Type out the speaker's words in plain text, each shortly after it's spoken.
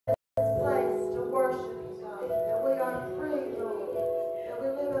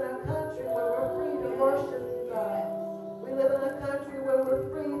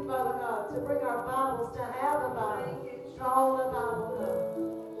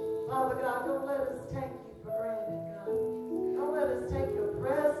Father God, don't let us take you for granted, God. Don't let us take your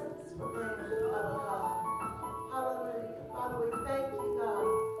presence for granted, Father God. Hallelujah. Father, we thank you, God,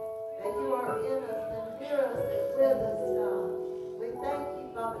 that you are in us and near us and with us, God. We thank you,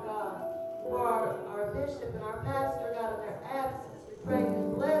 Father God, for our bishop and our pastor, God, in their absence. We pray you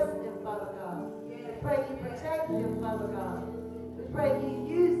bless them, Father God. We pray you protect them, Father God. We pray you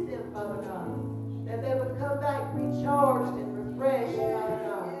use them, Father God, that they would come back recharged and refreshed, Father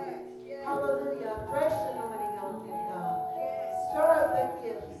God. Hallelujah. Fresh anointing on them, God. Stir up the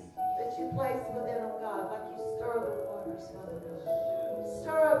gifts that you place within them, God, like you stir the waters, Father God.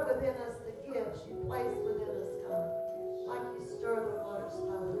 Stir up within us the gifts you place within us, God, like you stir the waters,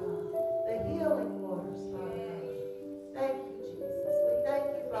 Father God. The healing waters, Father God. Thank you, Jesus. We thank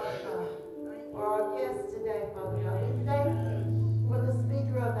you, Father God, for our guests today, Father God. We thank you for the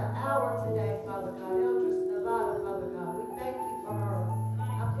speaker of the hour today, Father God, Eldris Nevada, Father God. We thank you for her.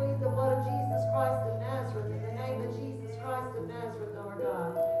 I plead the blood of Jesus Christ of Nazareth, in the name of Jesus Christ of Nazareth, Lord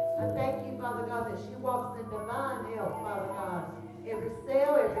God. I thank you, Father God, that she walks in divine health, Father God. Every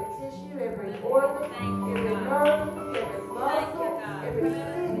cell, every tissue, every organ, every nerve, every muscle, every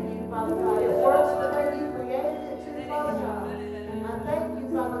sinew, Father God. It works the way you created it to, Father God. I thank you,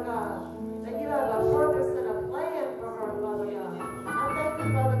 Father God, that you have a purpose and a plan for her, Father God. I thank you,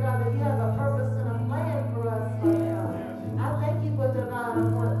 Father God, that you have a purpose and a plan for us, Father God. I thank you for divine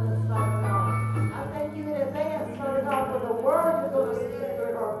appointments, Father God. I thank you in advance, Father God, for the word you're going to speak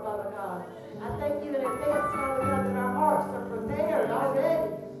through her, Father God. I thank you in advance, Father God, that our hearts are prepared already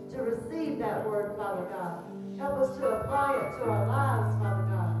to receive that word, Father God. Help us to apply it to our lives, Father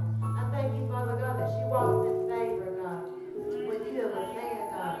God. I thank you, Father God, that she walks in favor, God, with you and with man,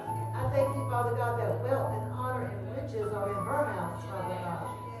 God. I thank you, Father God, that wealth and honor and riches are in her house, Father God.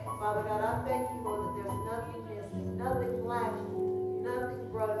 Father God, I thank you, Lord, that there's nothing missing, nothing lacking, nothing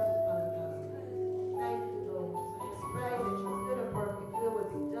broken, Father God. Thank you, Lord. I just pray that your good and perfect will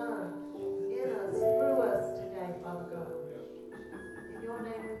would be done in us, through us today, Father God. In your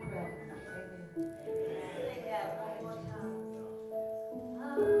name we pray. Amen. Say that one more time.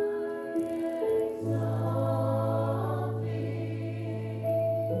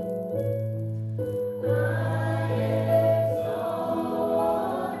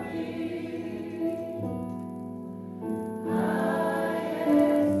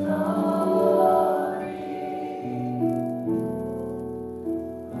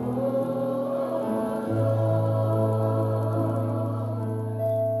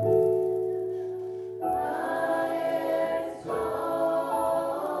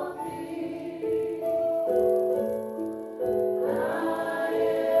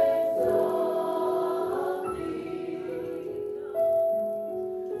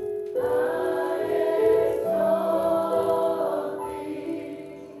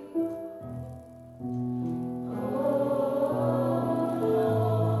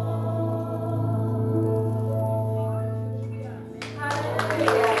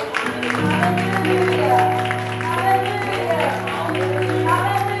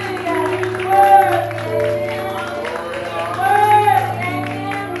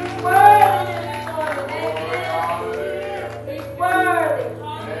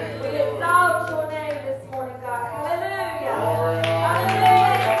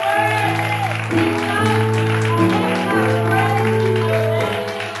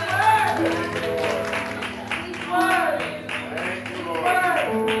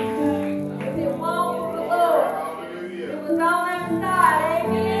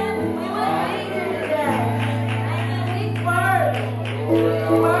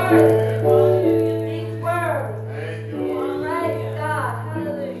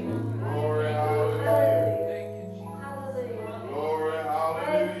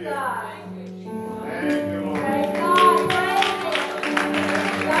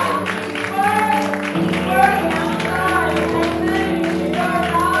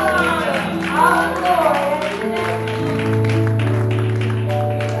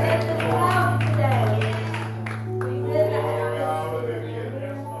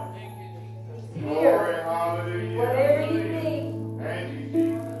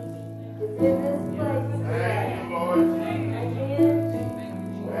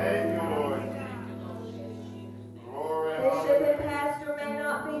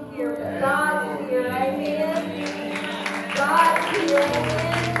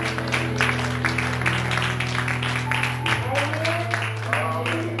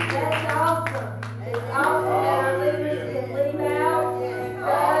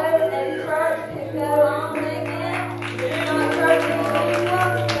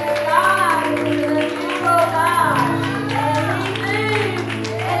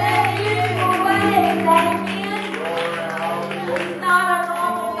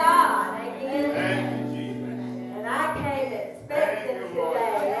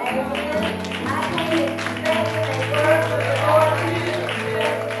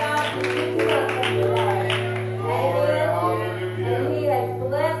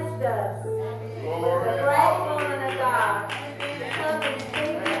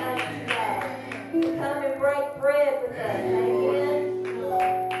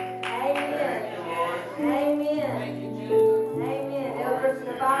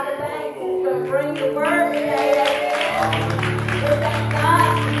 bring the word today. We thank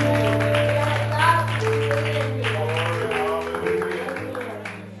God.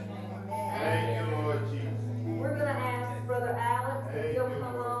 We're going to ask Brother Alex if he'll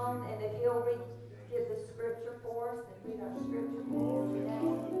come on and if he'll give the scripture for us and read our scripture for us today.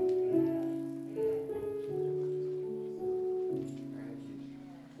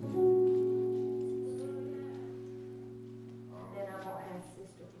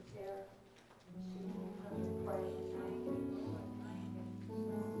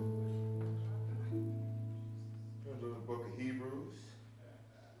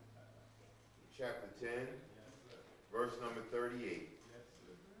 Chapter 10, verse number 38.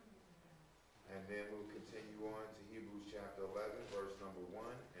 And then we'll continue on to Hebrews chapter 11, verse number 1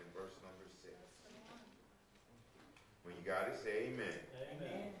 and verse number 6. When you got it, say amen.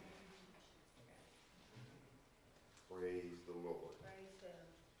 Amen. Praise the Lord. Praise Him.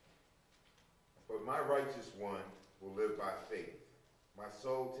 But my righteous one will live by faith. My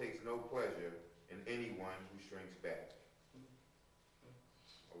soul takes no pleasure in anyone who shrinks back.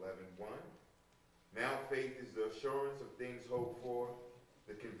 11:1. Now faith is the assurance of things hoped for,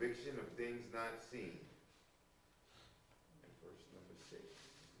 the conviction of things not seen. And verse number 6.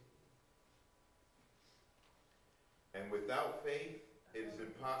 And without faith, it is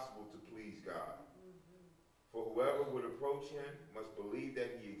impossible to please God. For whoever would approach him must believe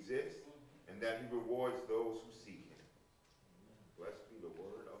that he exists and that he rewards those who seek him. Blessed be the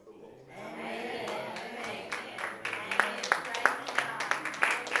word of the Lord. Amen.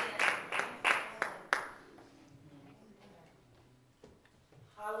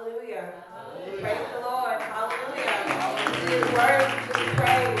 Hallelujah. Hallelujah. Praise the Lord. Hallelujah. His word to be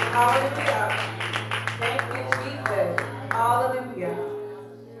praised. Hallelujah. Thank you, Jesus. Hallelujah.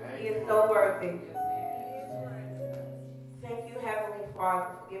 He is so worthy. Thank you, Heavenly Father,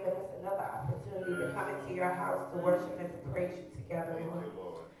 for giving us another opportunity to come into your house to worship and to praise you together,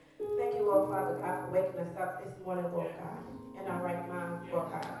 Lord. Thank you, Lord Father God, for waking us up this morning, Lord God, in our right minds,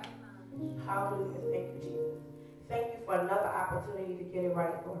 Lord God. Hallelujah. Thank you, Jesus. Thank you for another opportunity to get it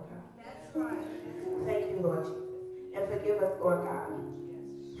right, Lord God. That's right. Thank you, Lord Jesus. And forgive us, Lord God.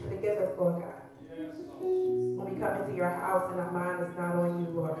 Forgive us, Lord God. When we come into your house and our mind is not on you,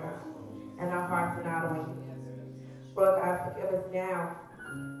 Lord God, and our hearts are not on you. Lord God, forgive us now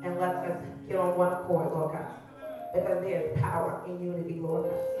and let us get on one accord, Lord God, because there is power in unity,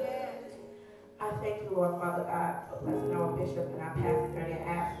 Lord God. I thank you, Lord Father God, for blessing our bishop and our pastor in their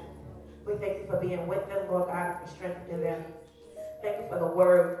absence. We thank you for being with them, Lord God, and for strengthening them. Thank you for the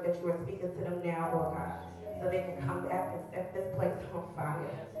word that you are speaking to them now, Lord God, so they can come back and set this place on fire.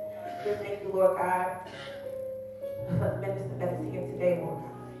 We thank you, Lord God, for the minister that is here today, Lord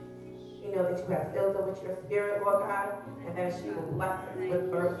God. You know that you have filled her with your spirit, Lord God, and that she will bless us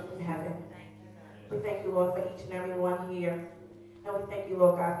with birth from heaven. We thank you, Lord, for each and every one here. And we thank you,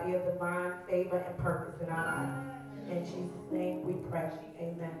 Lord God, for your divine favor and purpose in our lives. In Jesus' name we pray.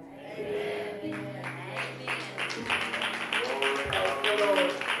 Amen. Amen. Amen.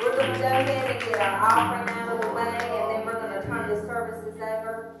 We're going to go ahead and get our offering out of the way, and then we're going to turn the services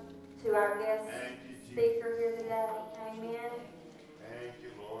over to our guest speaker here today. Amen. Thank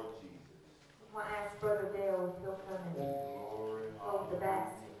you, Lord Jesus. I'm going to ask Brother Dale if he'll come and hold the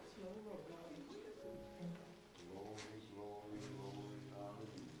basket.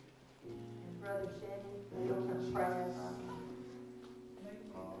 And Brother Shetty, he'll come pray us up.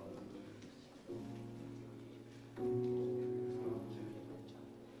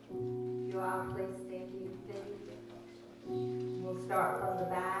 You all please stand to your feet. We'll start from the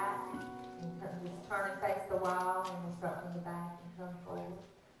back. And just turn and face the wall, and we'll start from the back and come forward.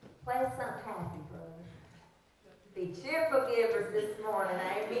 Play something happy, brother. Be cheerful givers this morning,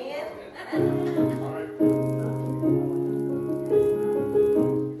 amen.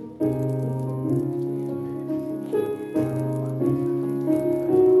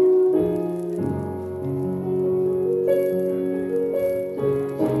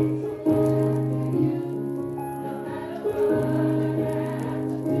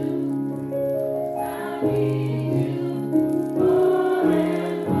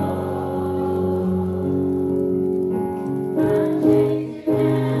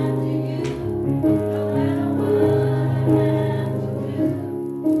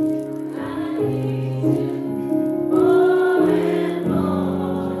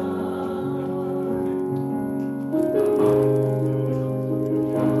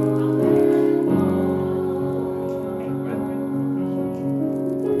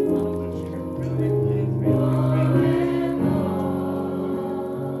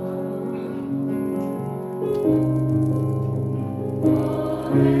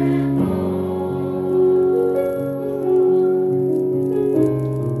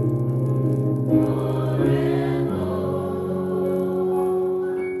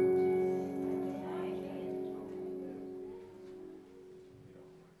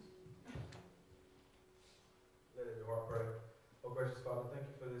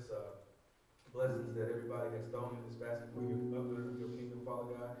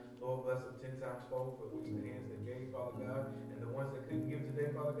 bless them 10 times fold for the hands that gave, Father God. And the ones that couldn't give today,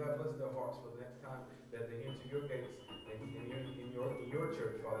 Father God, bless their hearts for the next time that they enter your gates and in your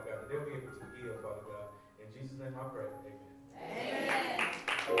church, Father God, that they'll be able to give, Father God. In Jesus' name I pray. Amen.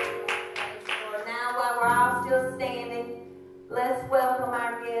 Amen. Well, now while we're all still standing, let's welcome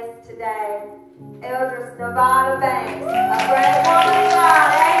our guest today, Eldris Nevada Banks, a great woman of God.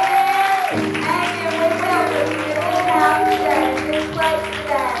 Amen. Amen. We welcome you to this house today, this place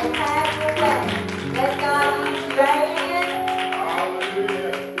today. Have your way. Let God use you. Amen.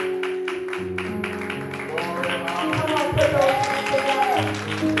 Hallelujah. Come on, put those hands together.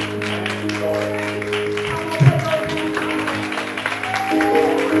 Come on, put those hands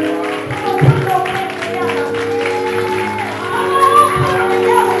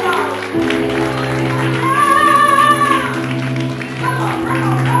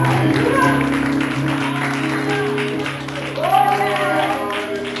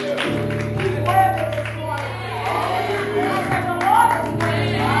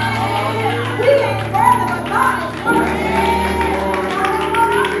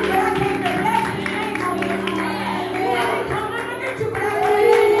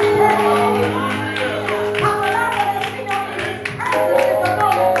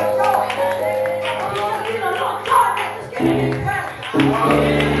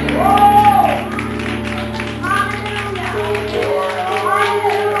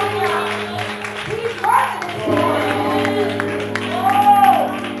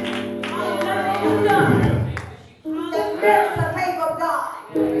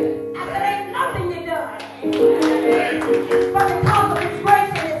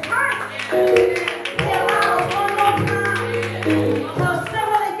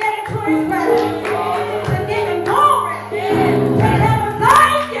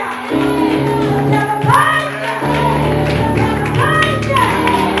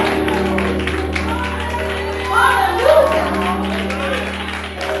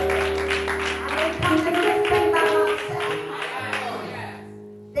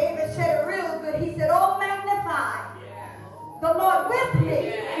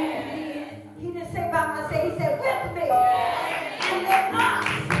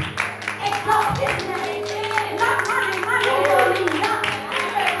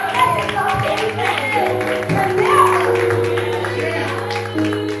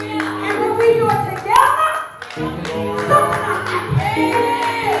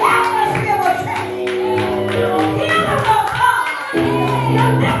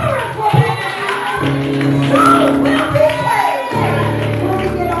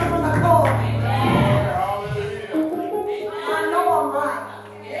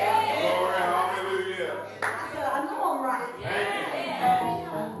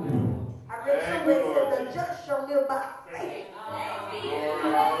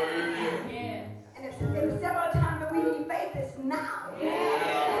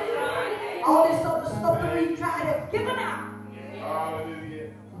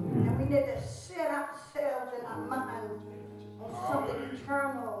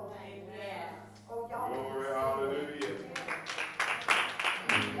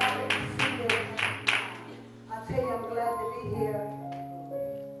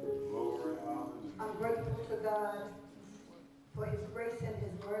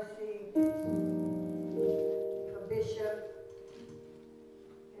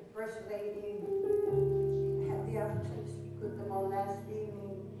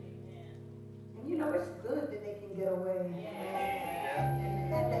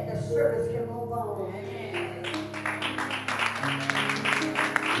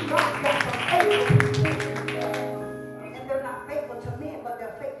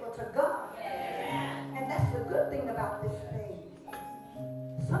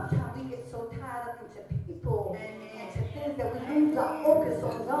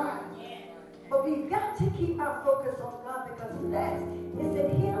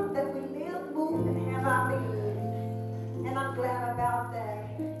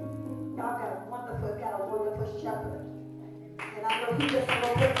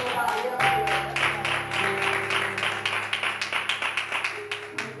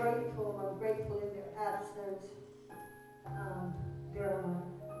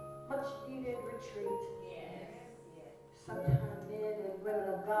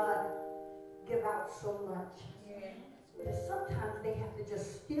so much. That sometimes they have to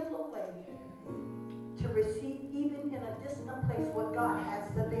just steal away to receive, even in a distant place, what God has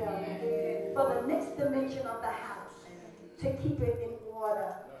for them. For the next dimension of the house, to keep it in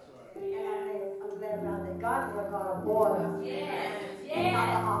order. And I'm glad about that. God is a God of order, not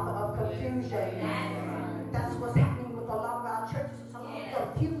the author of confusion. That's what's happening with a lot of our churches. It's a lot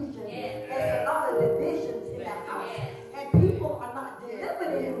of confusion.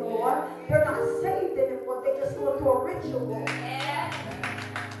 through a ritual. And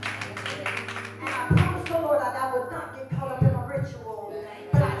I promised the Lord that I would not get caught up in a ritual,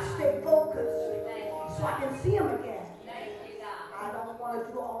 but I'd stay focused so I can see him again. I don't want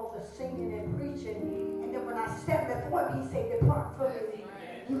to do all the singing and preaching, and then when I stand before him, he say, depart from me,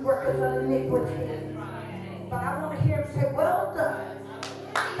 you workers of iniquity. But I want to hear him say, well done,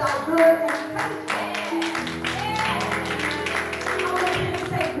 thy good and faithful. I want to hear him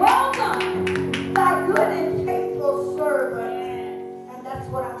say, well done, thy good and faithful servant. And that's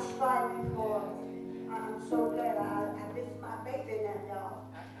what I'm striving for. I'm so glad I miss my baby now, y'all.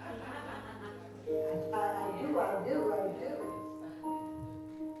 I do.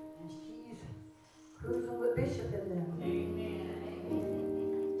 And she's cruising with Bishop in them.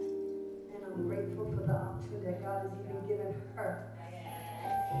 And I'm grateful for the opportunity that God has even given her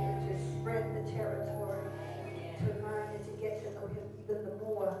to spread the territory, to learn and to get to know him even the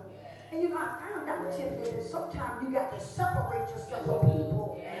more. And you know, I found out, Tiffany, that sometimes you got to separate yourself from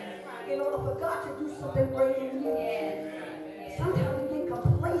people in order for God to do something great in you. Sometimes we get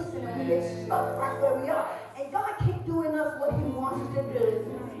complacent and we get stuck right where we are. And God can't do in us what he wants to do.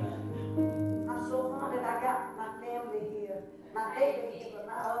 I'm so honored I got my family here, my baby here, but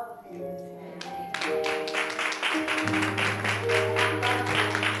my other family here.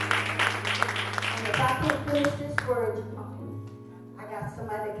 And if I can't finish this word, I got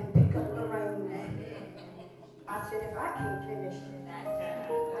somebody that can pick up the reins. I said, if I can't finish it, I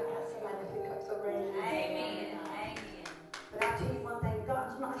got somebody to pick up the reins. Amen. But I tell you one thing,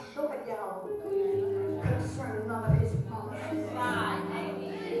 God's not short, y'all, concerning none of his promises.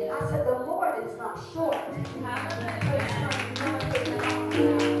 I said, the Lord is not short concerning none of his promises.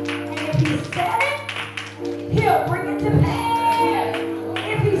 And if he said it, he'll bring it to pass.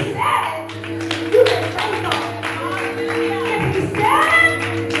 If he said it, you can think on it. If he said it,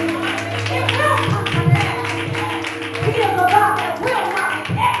 it will come to pass. He is a God that will not and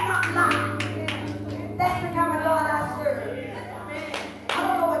cannot lie. That's the kind of God I serve. I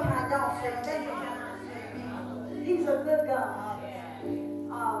don't know what kind of God serve. He's a good God.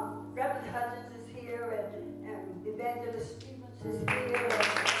 Reverend Hudgens is here, and Evangelist Stevens is here,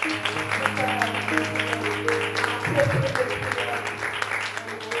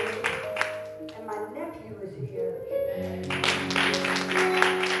 and my nephew is here. And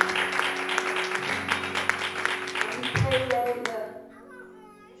we pray that in the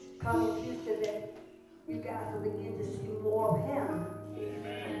coming future that you guys will begin to see more of him.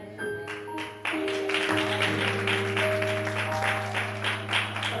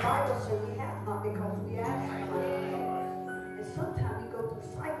 The Bible says we have not because we ask not. And sometimes we go through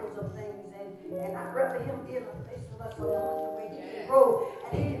cycles of things, and I'd rather him be in a place of us alone the way he can grow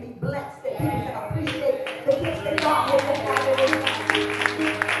and he can be blessed and he can appreciate the gifts that God has provided in us.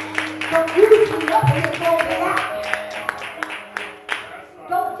 Don't use me up and throw me out.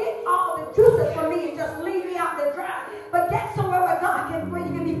 Don't get all the juices from me and just leave me out to dry. But get somewhere where God can, where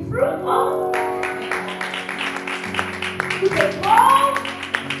you can be fruitful. You can grow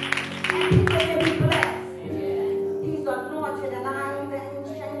and people can be blessed. He's anointed and I ain't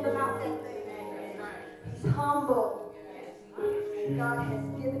ashamed about that thing. He's humble. God has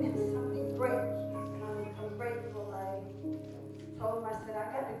given him something great. And I'm grateful. I told him, I said, I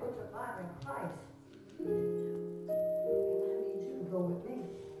got to go to God in Christ. I need you to go with me.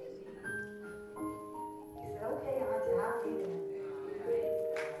 He said, okay, Auntie, I'll be there.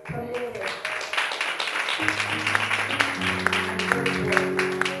 Come in.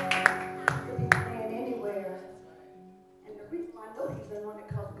 I could be praying anywhere. And the reason why I know he's anointed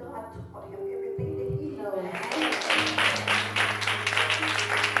because God taught him everything that he knows.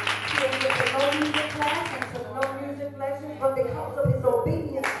 He didn't get to no music class and took no music lessons, but because of his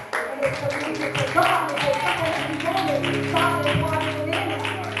obedience and his commitment to God, and his supposed to be going, God is watching him in it.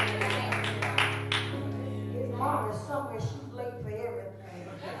 His mom is somewhere, she's late for everything.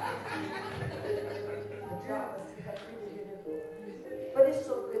 The job is but it's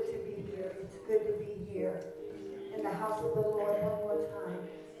so good to be here. It's good to be here in the house of the Lord one more time.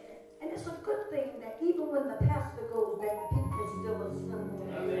 And it's a good thing that even when the pastor goes back, the people can still assemble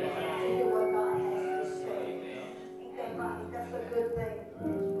to hear what God has to say. Ain't that right? That's a good thing.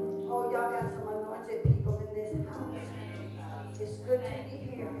 Oh, y'all got some anointed people in this house. It's good to be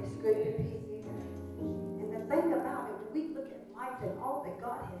here. It's good to be here. And the thing about it, when we look at life and all that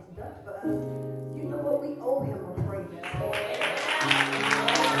God has done for us, you know what? We owe him a praise.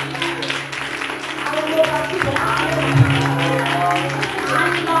 I don't know about you, but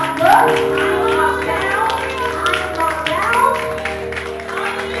I'm not up, I'm not down, I'm not down.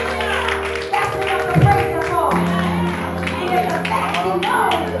 That's enough to praise the Lord. And in the fact, you know,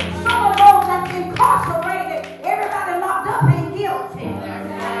 some of those that's incarcerated, every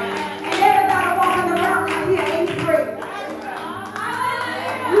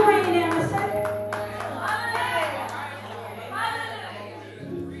You ain't never said it.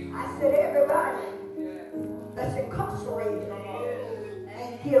 I said everybody that's incarcerated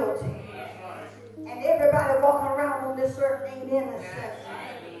ain't guilty. And everybody walking around on this earth ain't innocent.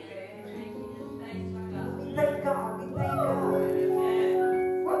 We thank God. We thank God.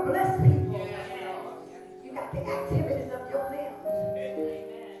 We're blessed people. You got the activities of your limbs.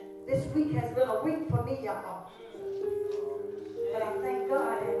 This week has been a week for me, y'all. But I thank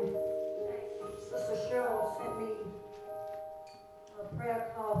God, and Sister Cheryl sent me a prayer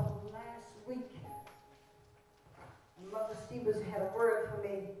call from last week. And Mother Stevens had a word for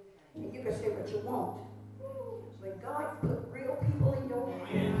me. And you can say what you want. When God put real people in your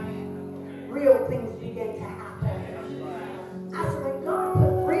life, real things begin to happen. I said, when God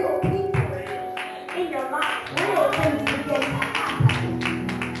put real people in your life, real things begin to happen.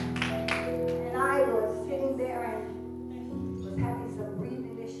 And I was sitting there and was having some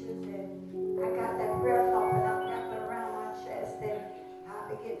breathing issues, and I got that prayer cloth and I wrapped it around my chest, and I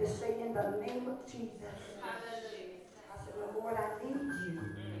began to say, in the name of Jesus. I said, well, Lord, I need you.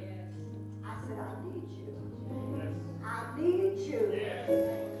 I said, I need you. I need you.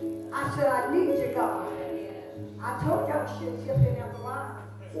 I said, I need you, God. I told y'all shit tipping in the line.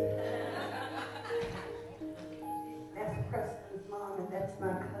 That's Preston's mom, and that's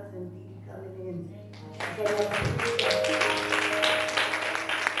my cousin Dee coming in.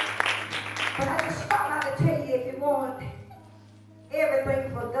 But I just thought I would tell you, if you want everything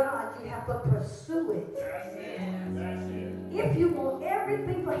for God, you have to pursue it. If you want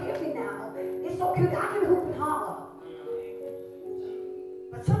everything for Him now, it's okay. I can hoop and holler.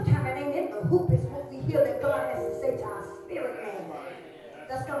 But sometimes it ain't in the hoop. It's what we hear that God has to say to our spirit man.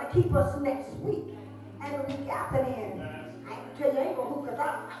 That's going to keep us next week. And the week after then. I ain't tell you I ain't going to hoop because I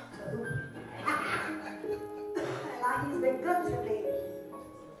like to hoop. And He's been good to me.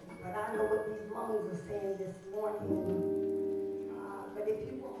 But I know what these lungs are saying this morning. But if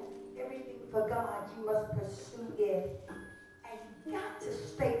you want everything for God, you must pursue it. And you got to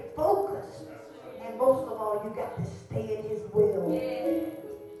stay focused. And most of all, you got to stay in His will.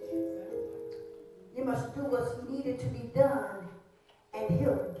 You must do what's needed to be done, and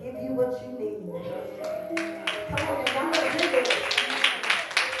He'll give you what you need. Come on, and I'm going to do this.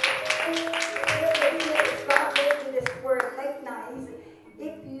 God gave me this word late night. He said,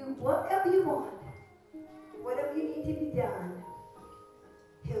 whatever you want, whatever you need to be done,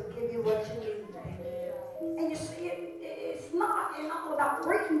 He'll give you what you need. And you see, it's not all about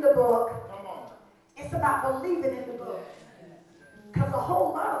reading the book. It's about believing in the book. Because a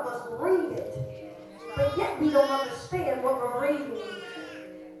whole lot of us read it, but yet we don't understand what we're reading.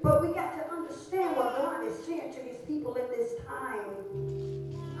 But we got to understand what God is saying to His people in this time.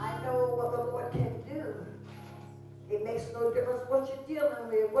 I know what the Lord can do. It makes no difference what you're dealing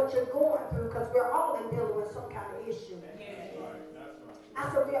with, what you're going through, because we're all dealing with some kind of issue.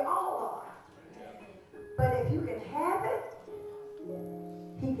 I said we all are. But if you can have it,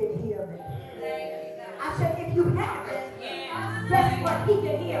 He can heal it. I said if you have it, guess what? He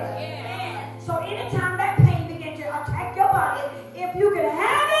can heal it. So anytime that pain begins to attack your body, if you can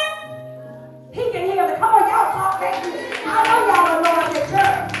have it, He can heal it. Come on, y'all talk back to me. I know y'all are going to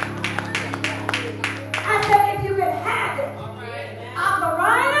church. I said if you can have it,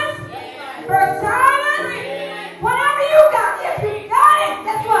 arthritis, bursitis, whatever you got, if you got it,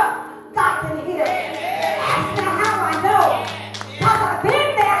 guess what? God can heal it. Ask me how I know. Because I've been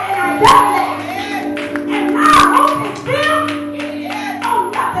there and I've done that. And my hope is built on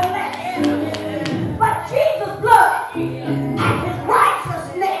nothing less but Jesus' blood and His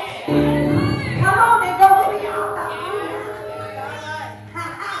righteousness. Come on and go with me, y'all.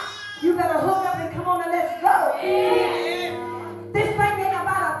 You better hook up and come on and let's go. This thing ain't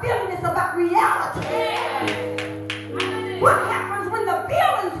about a feeling, it's about reality. What happens when the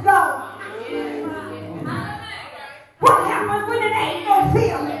feeling's gone? What happens when it ain't no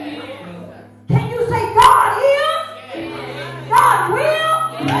feeling? Can you say God is? God will?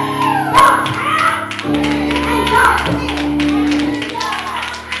 God has? And God can.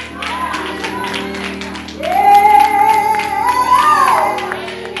 Yeah!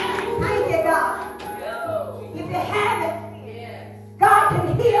 Thank you, God. If you have it, God can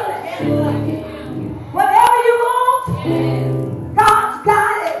heal it. Whatever you want, God's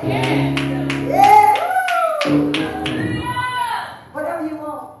got it. Yeah! Whatever you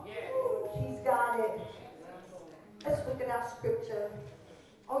want, He's got it. Let's look at our scripture.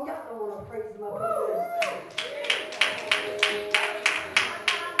 Oh, y'all don't want to praise Him up here.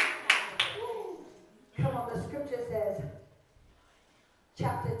 Come on, the scripture says,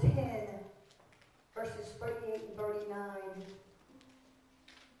 chapter 10, verses 38 and 39.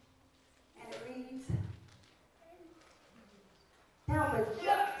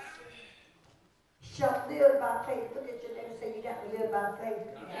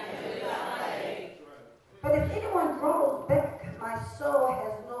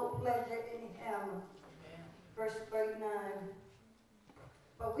 pleasure in him. Verse 39.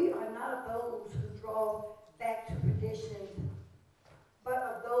 But we are not of those who draw back to perdition, but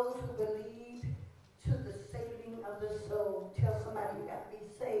of those who believe to the saving of the soul. Tell somebody you got to be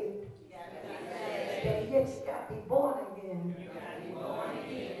saved. That you got to be born again.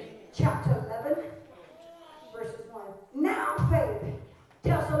 Chapter 11, verses 1. Now faith.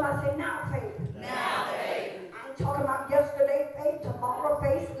 Tell somebody, say now faith. Now faith. I ain't talking about yesterday faith, tomorrow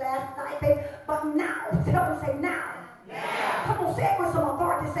faith, last night faith, but now. Tell them, say now. Now. Come on, say it with some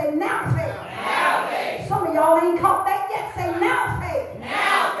authority. Say now faith. Now faith. Some of y'all ain't caught that yet. Say now faith.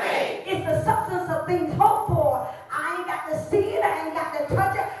 Now faith. It's the substance of things hoped for. I ain't got to see it. I ain't got to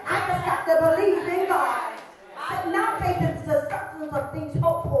touch it. I just got to believe in God. But now faith is the substance of things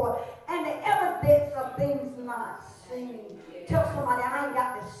hoped for and the evidence of things not seen. Tell somebody I ain't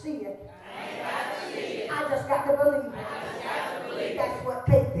got to see it. I just got to believe it. That's what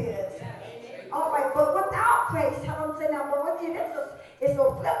faith is. All right, but without faith, tell them, say now, but it's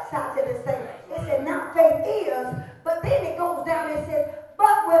a flip side to this thing. It said now faith is, but then it goes down and it says,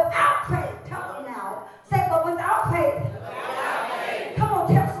 but without faith. Tell them now. Say, but without faith. Without faith. Come on,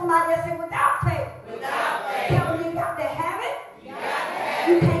 tell somebody else, say without faith. Without faith. Tell them you got to have it. You got to have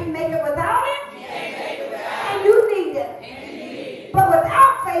You it. can't make it without it. You can't make it without And it. you need it. And you need it. But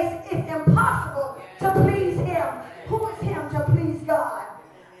without faith, it's impossible to please him. Who is him to please God?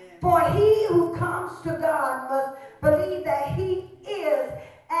 For he who comes to God must believe that he is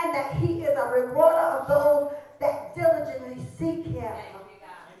and that he is a rewarder of those that diligently seek him.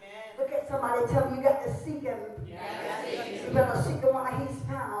 Look at somebody, tell me you got to seek him. You better seek him while he's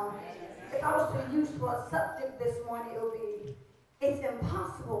found. If I was to use for a subject this morning, it would be, it's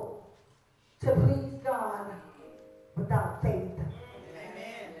impossible to please God without faith.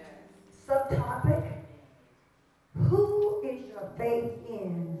 Subtopic, who is your faith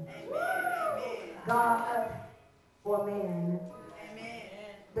in? God or man?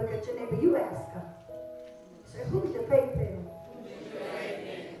 Look at your neighbor, you ask her. Say, who's your faith in?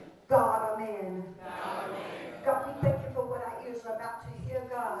 God or man? God, we thank you for what our ears are about to hear,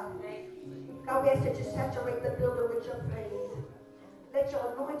 God. God, we ask that you saturate the building with your praise. Let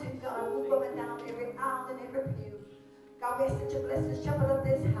your anointing, God, move up and down every aisle and every pew. God, we ask that you bless the shepherd of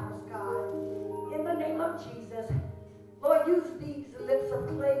this house, God. In the name of Jesus, Lord, use these lips of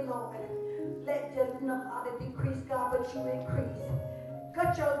clay, Lord. Let your body decrease, God, but you increase.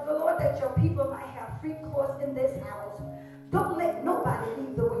 God, Lord, that your people might have free course in this house. Don't let nobody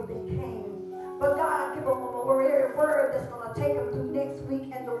leave the way they came. But God, give them a word that's going to take them through next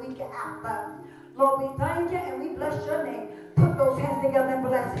week and the week after. Lord, we thank you and we bless your name. Put those hands together and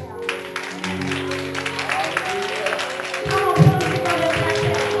bless him. Come on, put them together and bless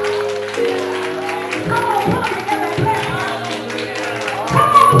him. Come on, put them together and bless him.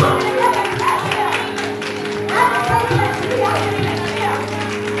 Come on, put them together and bless him. I don't say bless me, I just bless him.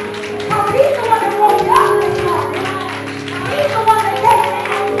 Because he's the one that woke you up this morning. He's the one that gave you the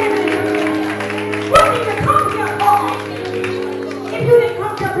activity. What did you come here for? If you didn't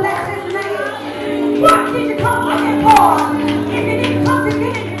come to bless his name, what did you come looking for? If you didn't come to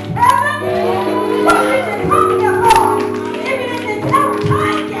get in his presence, what did you come here for? If you didn't tell him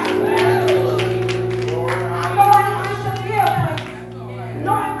thank you. I know I ain't so good,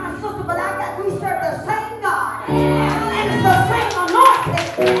 nor am I sister, but we serve the same God. And it's the same anointing.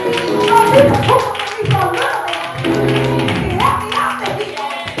 So you can put me for a little bit. If you help me out there, if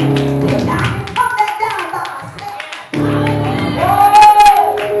I can come back down by myself.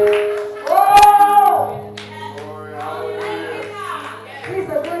 He's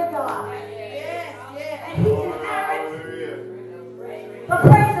a good God. And he inherits the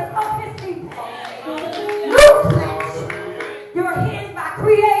praises of his people. Loose that you're his by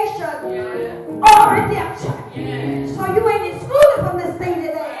creation or redemption. So you ain't excluded from this thing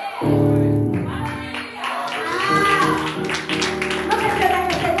today. Look at your neighbor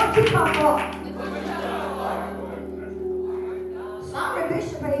and say, what you come for? Sorry,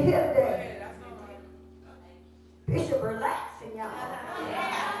 Bishop ain't here today. Bishop relaxing, y'all.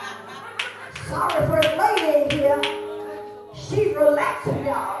 Sorry, First Lady ain't here. She's relaxing,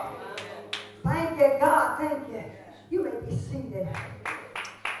 y'all. Thank you, God. Thank you. You may be seated.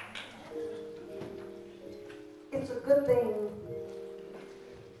 It's a good thing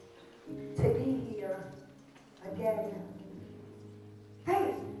to be here again.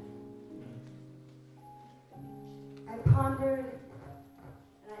 Hey, I pondered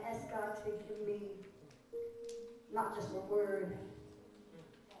and I asked God to give me not just a word,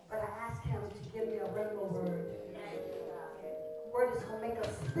 but I asked him to give me a rainbow word. A word that's going to make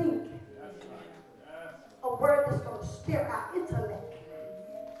us think. A word that's going to stir our intellect.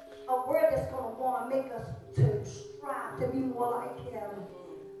 A want to make us to strive to be more like him.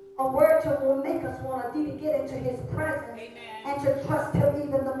 A word that will make us want to get into his presence and to trust him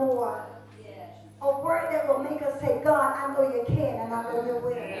even the more. A word that will make us say, God, I know you can and I know you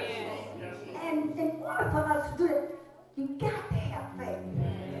will. And in order for us to do it, you got to have faith.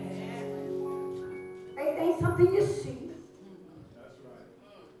 Faith ain't something you see. That's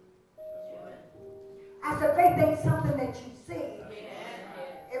right. I said faith ain't something that you see.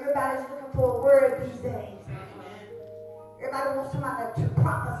 Everybody's looking for a word these days. Everybody wants somebody to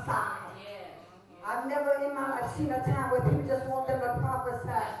prophesy. I've never in my life seen a time where people just want them to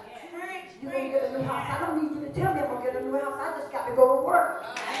prophesy. You're going to get a new house. I don't need you to tell me I'm going to get a new house. I just got to go to work.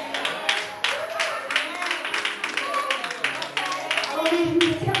 I don't need you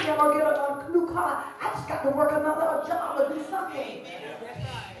to tell me I'm going to get a new car. I just got to work another job or do something.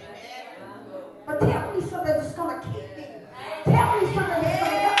 But tell me something that's going to keep me. Tell me something that's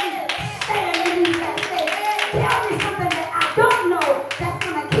going to help me stand in these last days. Tell me something that I don't know that's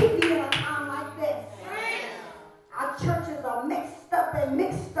going to keep me in a time like this. Our churches are mixed up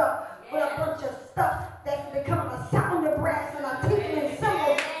with a bunch of stuff that's become a sounding brass and a tinkling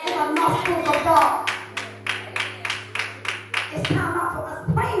cymbal in the nostrils of God. It's time not for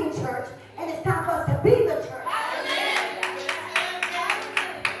us playing church, and it's time for us to be the church.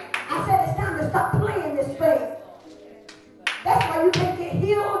 I said it's time to stop playing this thing. That's why you can't get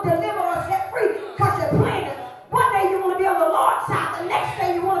healed, delivered, or set free, because you're playing it. One day you want to be on the Lord's side, the next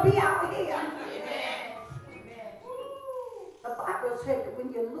day you want to be out here. The Bible said that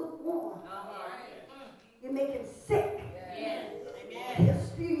when you're lukewarm, you make him sick. He'll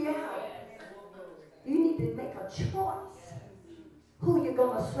spew you out. You need to make a choice who you're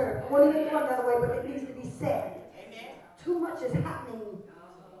going to serve. Well, it ain't one other way, but it needs to be said. Too much is happening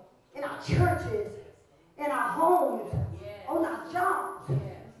in our churches, in our homes, on our jobs,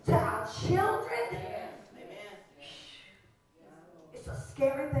 to our children. It's a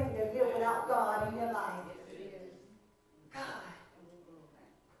scary thing to live without God in your life. God.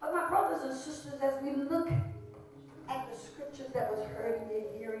 But my brothers and sisters, as we look at the scriptures that was heard in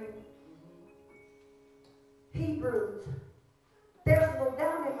your hearing, Hebrews, there's no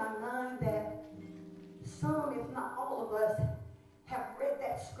doubt in my mind that some, if not all of us, have read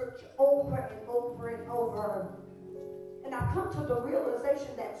that scripture over and over and over. And I've come to the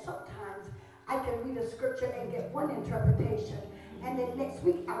realization that sometimes I can read a scripture and get one interpretation, and then next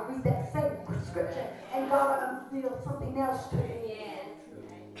week I'll read that same scripture and God will reveal something else to me.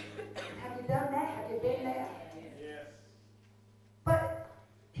 Have you done that? Have you been there? Yes. But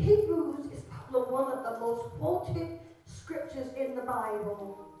Hebrews is probably one of the most quoted scriptures in the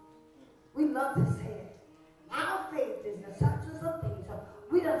Bible. We love to say it. Our faith is the substance of things.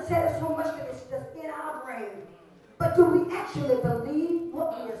 We done said it so much that it's just in our brain. But do we actually believe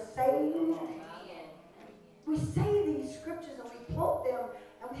what we are saying? We say these scriptures and we quote them,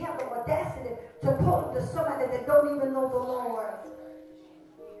 and we have the audacity to quote them to somebody that don't even know the Lord,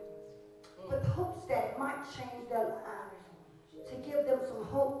 with hopes that it might change their lives, to give them some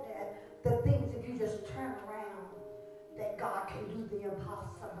hope that the things, if you just turn around, that God can do the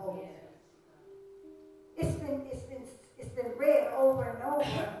impossible. It's been read over and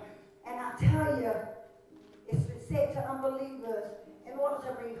over, and I tell you, it's been said to unbelievers in order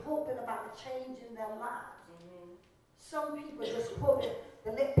to bring hope and about a change in their lives. Some people just quote it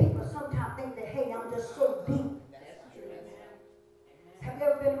to let people sometimes think that, hey, I'm just so deep. Have you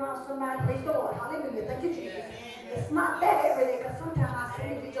ever been around somebody? Praise the Lord. Hallelujah. Thank you, Jesus. It's not that every day, because sometimes I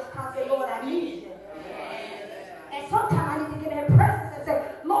say you just can't say, Lord, I need you. And sometimes I need to get in their presence and say,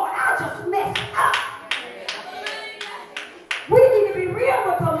 Lord, I just messed up. We need to be real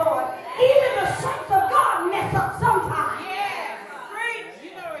with the Lord. Even the saints of God mess up sometimes.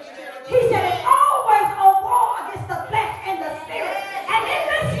 He said it's always a war against the flesh and the spirit. And in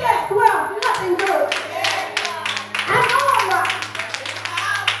this flesh dwells nothing good. I know I'm right.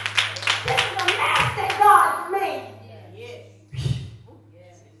 This is a mess that God made.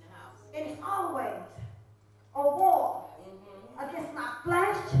 And it's always a war against my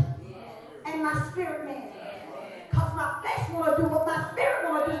flesh and my spirit man. Because my flesh want to do what my spirit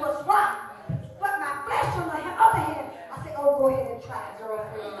want to do what's right. But my flesh, on the other hand, I say, oh, go ahead and try it,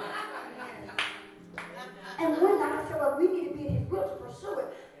 girlfriend. And when I said, well, we need to be in his will to pursue it.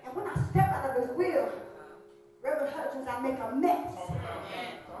 And when I step out of his will, Reverend Hutchins, I make a mess.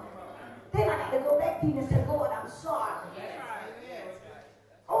 Then I got to go back to him and say, Lord, I'm sorry.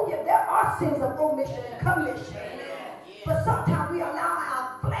 Oh, yeah, there are sins of omission and commission. But sometimes we allow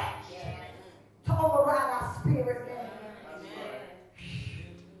our flesh to override our spirit, man.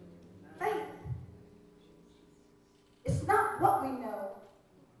 Faith. It's not what we know,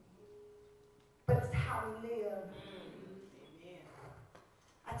 but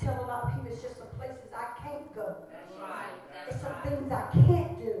things I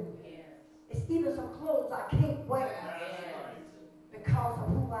can't do. It's even some clothes I can't wear because of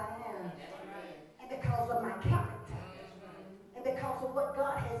who I am and because of my character and because of what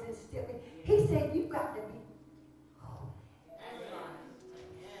God has instilled in me. He said, you got to be holy.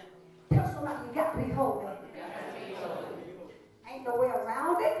 Tell somebody you got to be holy. Ain't no way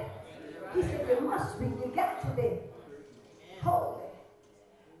around it. He said, you must be. You got to be holy.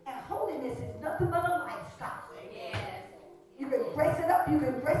 And holiness is nothing but a lifestyle. You can dress it up, you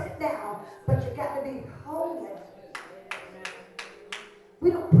can dress it down, but you got to be holy. We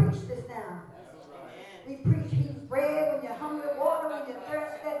don't preach this now. We preach he's bread when you're hungry, water when you're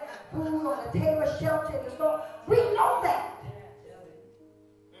thirsty, food on the table, shelter in the store. We know that.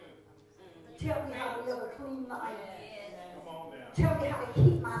 But tell me how to live a clean life. Tell me how to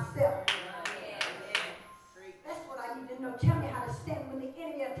keep myself. That's what I need to know. Tell me how to stand when the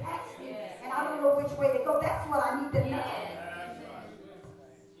enemy attacks me and I don't know which way to go. That's what I need to know.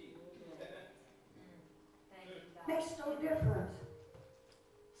 Makes no difference.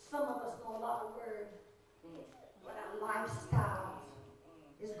 Some of us know a lot of words, but our lifestyle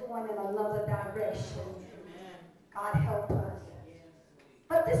is going in another direction. God help us.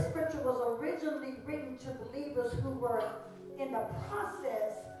 But this scripture was originally written to believers who were in the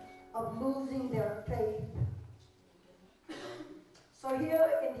process of losing their faith. So here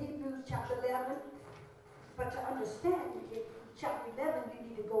in Hebrews chapter 11, but to understand chapter 11, you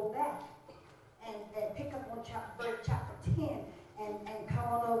need to go back and pick up on chapter 10 and come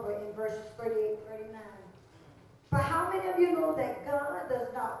on over in verses 38, 39. But how many of you know that God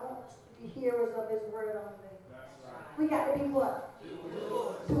does not want us to be hearers of his word only? We got to be what?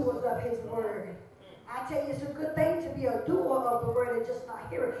 Doers of his word. I tell you, it's a good thing to be a doer of the word and just not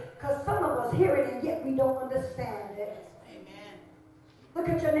hear it. Because some of us hear it and yet we don't understand it. Amen. Look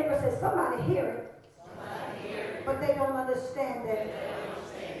at your neighbor and say, somebody hear it. But they don't understand it.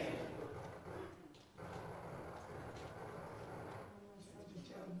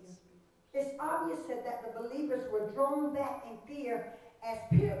 It's obvious that the believers were drawn back in fear as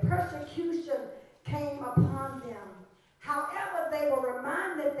persecution came upon them. However, they were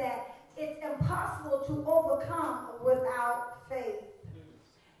reminded that it's impossible to overcome without faith.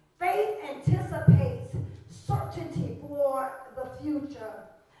 Faith anticipates certainty for the future.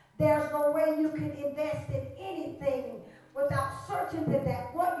 There's no way you can invest in anything without certainty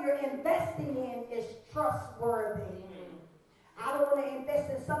that what you're investing in is trustworthy. I don't want to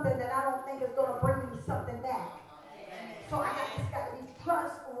invest in something that I don't think is going to bring me something back. So it's got to be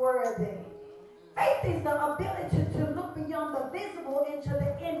trustworthy. Faith is the ability to look beyond the visible into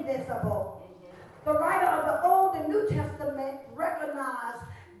the invisible. The writer of the Old and New Testament recognized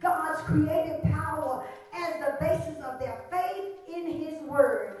God's creative power as the basis of their faith in his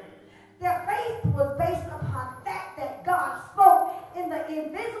word. Their faith was based upon the fact that God spoke in the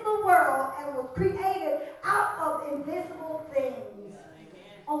invisible world and was created out of invisible things.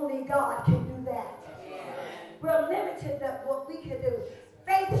 Only God can do that. We're limited to what we can do.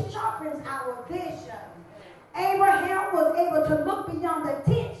 Faith sharpens our vision. Abraham was able to look beyond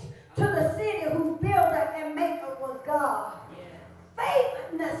the ditch to the city whose builder and maker was God.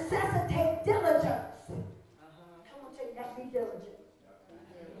 Faith necessitates diligence. Come on, tell you that, be diligent.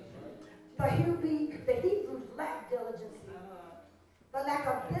 The Hebrews lacked diligence. The lack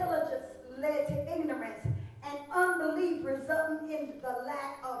of diligence led to ignorance and unbelief, resulting in the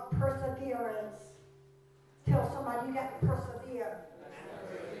lack of perseverance. Tell somebody you got to persevere.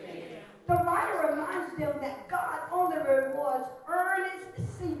 The writer reminds them that God only rewards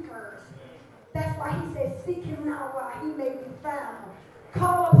earnest seekers. That's why he says, seek him now while he may be found.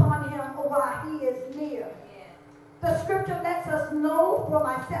 Call upon him while he is near. The scripture lets us know for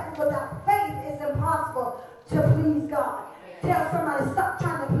myself, without faith it's impossible to please God. Tell somebody, stop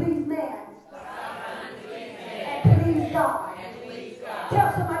trying to please man. And please God.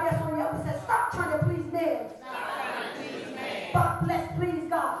 Tell somebody else on your other side, stop trying to please man. But let's please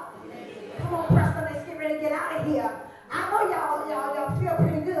God. Come on, Preston, let's get ready to get out of here. I know y'all feel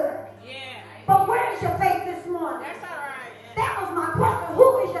pretty good. Yeah. But where is your faith this morning? That's all right. That was my question. Who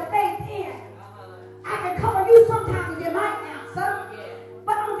is your faith in? I can cover you sometimes and you might answer.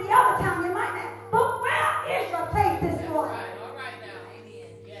 But on the other time you might not. But where is your faith this morning? All right now.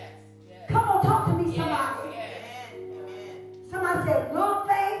 Yes. Come on, talk to me, somebody. Somebody said, little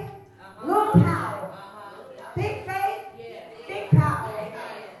faith, little power. Big faith, big power.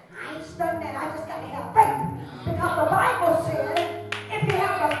 I ain't studying that. I just got to have faith. Because the Bible says, if you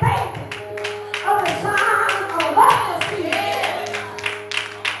have the faith of the size of mustard seed,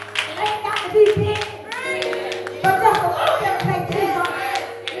 it ain't got to be big, but just a little bit of faith.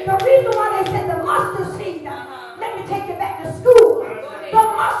 The reason why they said the mustard seed, let me take you back to school.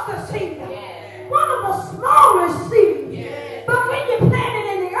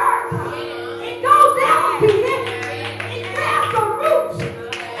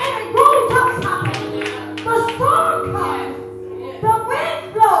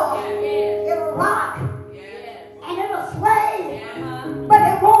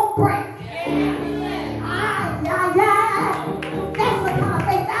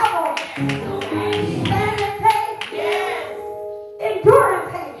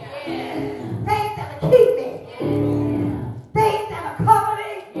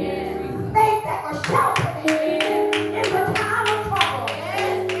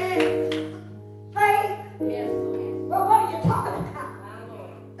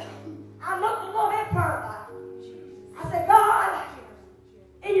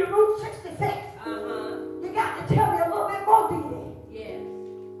 Route 66. You got to tell me a little bit more, Dee Yes.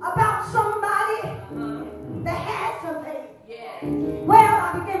 about somebody that had some faith. Yes. Well,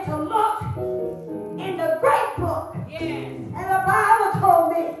 I began to look in the great book, Yes. and the Bible told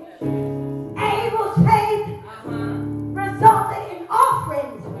me Abel's faith resulted in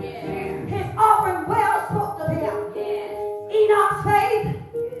offerings. Yes. His offering well spoke to him. Yes. Enoch's faith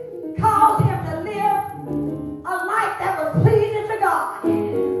caused him to live a life that was pleasing to God.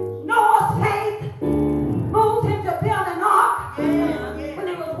 Noah's faith moved him to build an ark when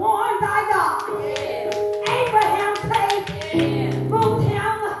he was warned by God. Abraham's faith moved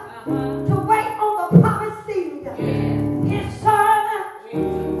him to wait on the promised seed. His son,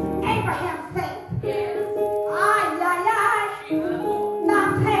 Abraham's faith. By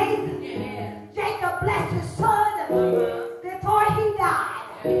faith, Jacob blessed his son before he died.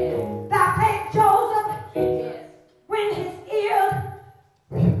 By faith, Joseph, when his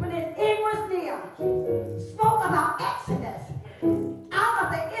end was near, spoke about Exodus out of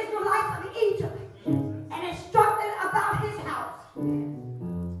the Israelites of Egypt and instructed about his house.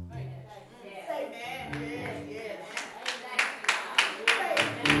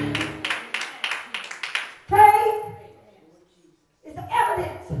 Faith is the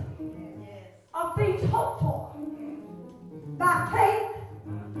evidence of things hoped for. By faith,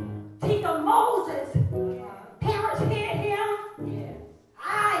 Teacher Moses, parents hid him.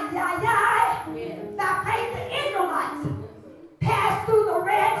 By faith, the Israelites passed through the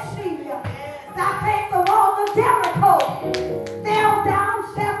Red Sea. By faith, the walls of Jericho fell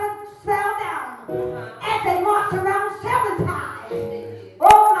down, and they marched around 7 times.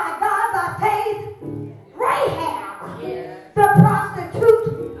 Oh my God, by faith, Rahab, the prostitute,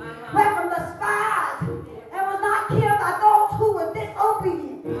 went from the spies and was not killed by those who were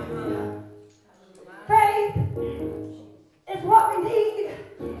disobedient. Faith is what we need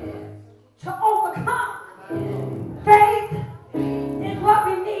to overcome. Faith is what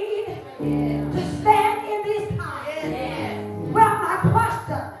we need to stand in these times. Well, my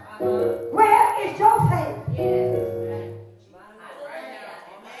question, where is your faith?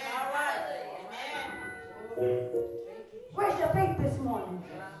 Where's your faith this morning?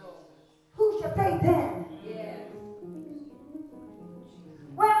 Who's your faith in?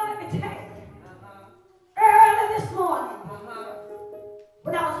 Well, let me tell you. Early this morning,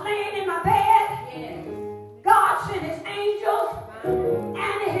 when I was laying in my bed, God sent his angels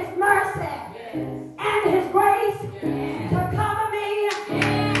and his mercy and his grace to cover me.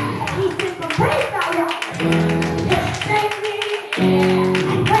 He sent some praise out y'all to shake me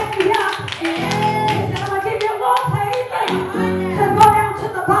and wake me up. He said, I'm going to give you a little praise to go down to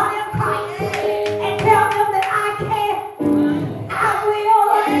the body of Christ and tell them that I can. I will.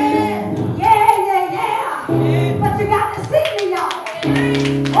 But you got to see me, y'all.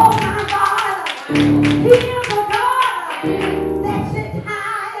 Oh my God. He is a God that sits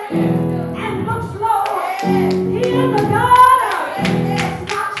high and looks low. He is a God that's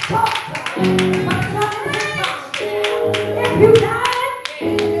not short, but nothing is short. If you die,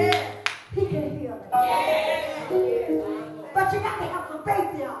 he can heal it. But you got to have some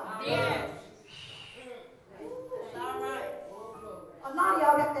faith, y'all. A lot of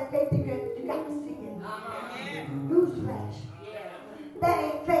y'all got that faith, you got to see it. Newsflash. That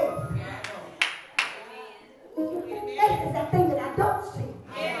ain't faith. Faith is that thing that I don't see.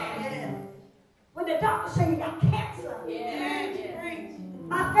 When the doctor says you got cancer,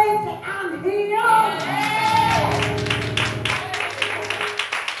 my faith says I'm healed.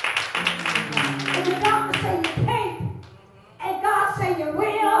 When the doctor says you can't, and God says you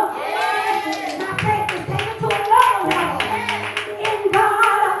will, my faith is taken to another level. In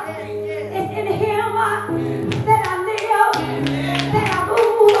God, it's in Him that I live, that I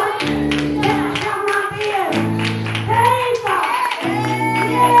move, that I have my being. Faith,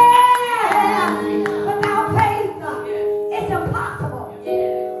 without faith, it's impossible.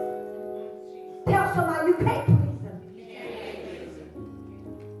 Tell somebody you can't please them.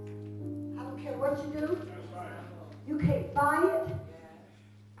 I don't care what you do. You can't buy it,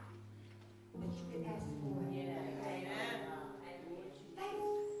 but you can ask for it.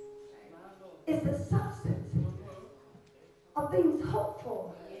 It's the substance of things hoped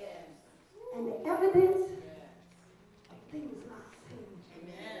for and the evidence of things not seen.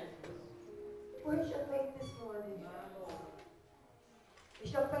 Where's your faith this morning?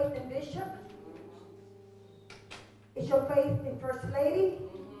 Is your faith in Bishop? Is your faith in First Lady?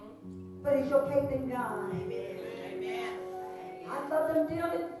 But is your faith in God? I love them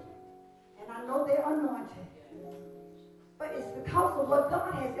dearly, and I know they're anointed. But it's because of what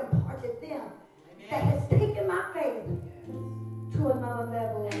God has imparted them that has taken my faith to another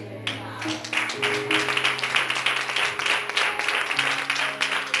level.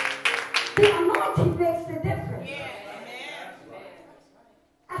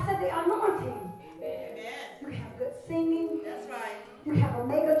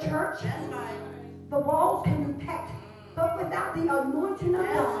 church. The walls can be packed. But without the anointing of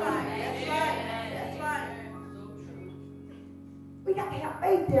God, we got to have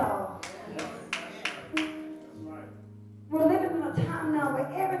faith, y'all. We're living in a time now where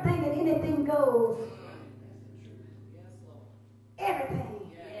everything and anything goes.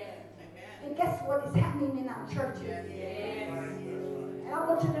 Everything. And guess what is happening in our churches? And I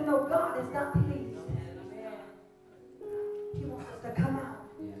want you to know God is not pleased. He wants us to come out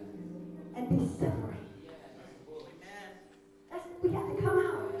and be separate. We got to come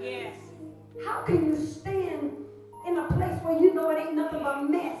out. Yes. How can you stand in a place where you know it ain't nothing but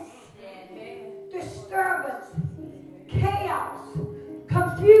mess, disturbance, chaos,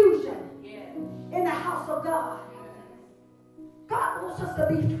 confusion in the house of God? God wants us to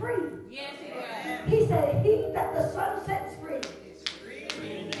be free. Yes. He said, he that the Son sets free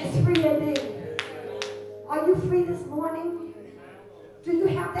is free indeed. Are you free this morning? Do you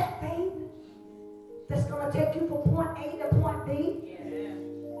have that faith that's going to take you from point A to point B?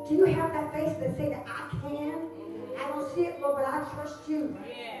 Do you have that faith that say that I can? I don't see it, Lord, but I trust you.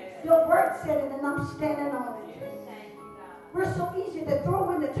 Your word said it, and I'm standing on it. We're so easy to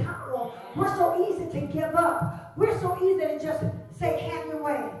throw in the towel. We're so easy to give up. We're so easy to just say, have your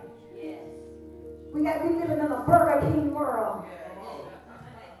way. We got to be living in a Burger King world.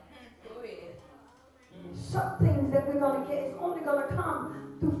 Some things that we're going to get is only going to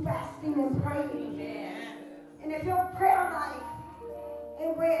come through fasting and praying. And if your prayer life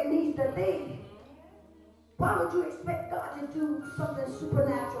ain't where it needs to be, why would you expect God to do something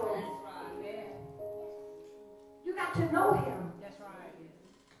supernatural? You got to know him.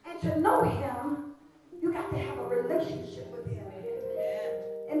 And to know him, you got to have a relationship with him.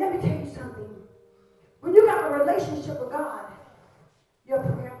 And let me tell you something. When you got a relationship with God, your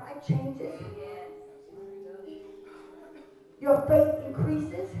prayer life changes. Your faith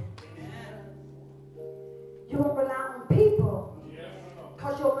increases. You won't rely on people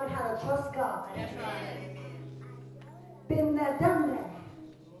because you'll learn how to trust God. Been there, done that.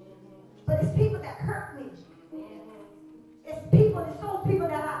 But it's people that hurt me. It's those people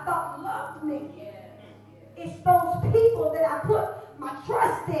that I thought loved me. It's those people that I put my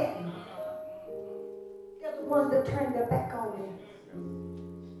trust in. They're the ones that turned their back on me.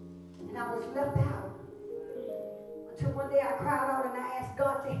 And I was left out. Until one day I cried out and I asked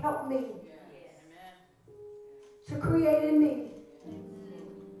God to help me. To create in me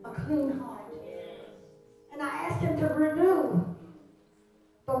a clean heart. And I asked him to renew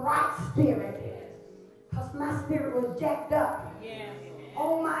the right spirit. Because my spirit was jacked up.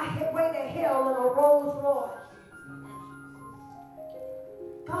 On my way to hell in a Rolls Royce.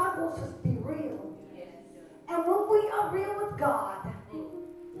 God wants us to be real. And when we are real with God,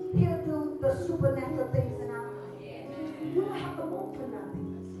 he'll do the supernatural things in our life. You don't have to want for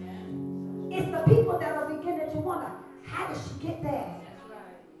nothing. It's the people that are beginning to wonder, how did she get there?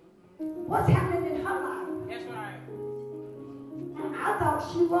 What's happening in her life? And I thought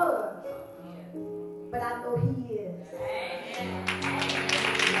she was. But I know he is.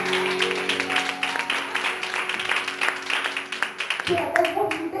 Yeah, they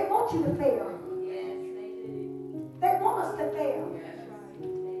want you to fail. They want us to fail.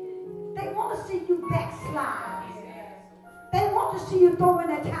 They want to see you backslide. They want to see you throw in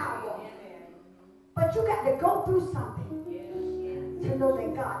the towel. But you got to go through something to know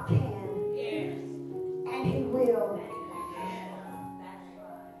that God can. And he will.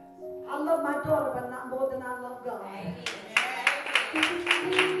 I love my daughter, but not more than I love God.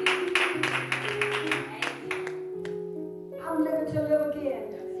 I'm living to live again.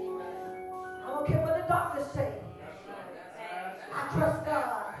 I don't care what the doctors say. I trust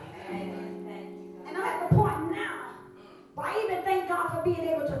God. And I'm at the point now where I even thank God for being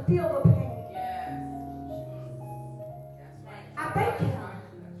able to feel the pain. I thank him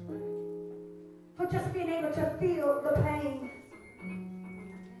for just being able to feel the pain.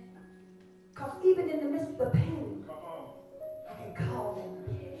 Because even in the midst of the pain, I can call him.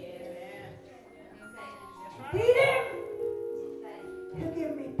 Peter, he'll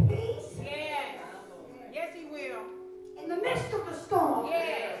give me peace. Yes, he will. In the midst of the storm.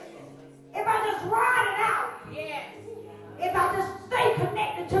 Yes. If I just ride it out. Yes. If I just stay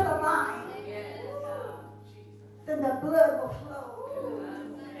connected to the vine. Then the blood will flow.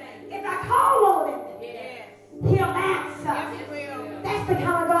 If I call on him, he'll answer. Yes, he will. That's the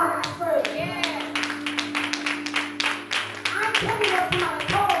kind of God I serve. Yes. I'm telling you what somebody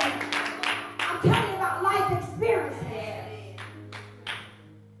told me. I'm telling you about life experience.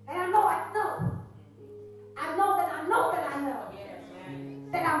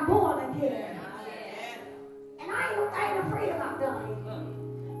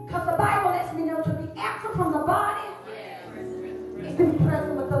 Because the Bible lets me know to be absent from the body is to be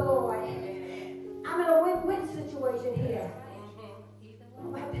present with the Lord. I'm in a win-win situation here. I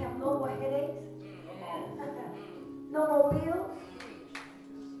don't have to have no more headaches. No more bills.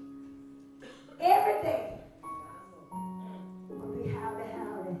 Every day. I'll be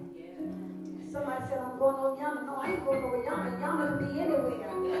howdy. Somebody said, I'm going over yonder. No, I ain't going over yonder. Yonder can be anywhere.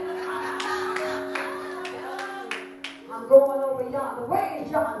 I'm going over yonder. Where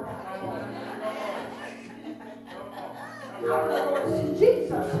is yonder? I want to see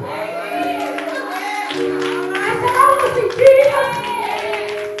Jesus. I said, I want to see Jesus.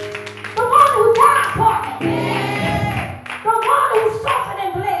 The one who died for me. The one who suffered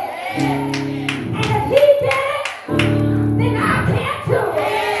and bled. And if he did it, then I can too.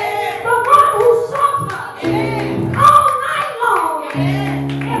 The one who suffered all night long.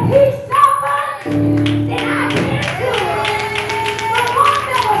 If he suffered, then I can too. The one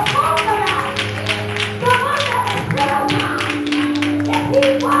that was talked about. The one that was crucified. If he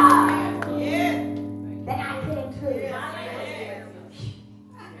was, then I can too.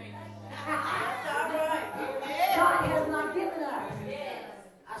 God has not given us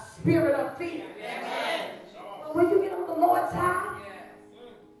a spirit of fear. But when you get on the Lord's side,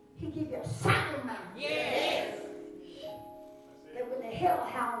 he gives you a sound mind. That when the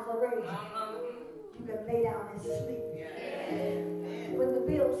hellhounds are ready, you can lay down and sleep. When the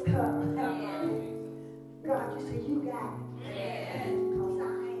bills come, God, you say, you got it. Because I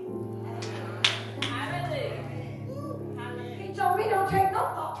ain't. He told me don't take no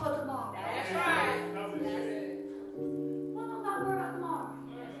thought for tomorrow. That's right. Well, I'm not worried about tomorrow.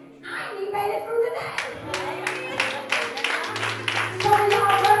 I ain't even made it through the day. Some of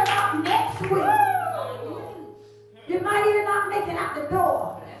y'all worried about next week. You might even not make it out the door.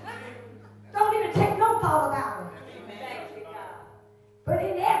 Don't even take no thought about it. But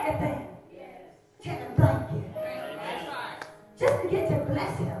in everything, tell him thank you. Just to get to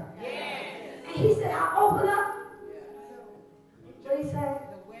bless him. And he said, I'll open up. What did he say?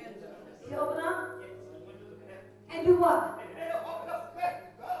 He open up and do what?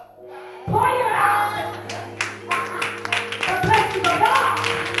 Pour you out. The blessing of God.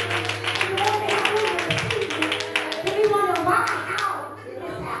 And you won't be able to receive it. Then we wonder why, how did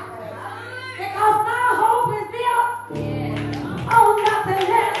this happen? Because my hope is built on nothing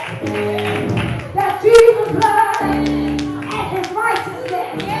less than Jesus' blood and his righteousness.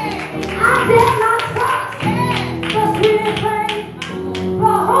 I dare not trust the sweetest thing,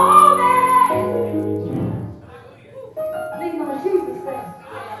 but holy. Lean on Jesus' thing.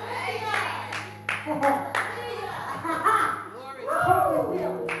 My hope is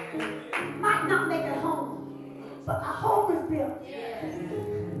built. Might not make it home, but my hope is built.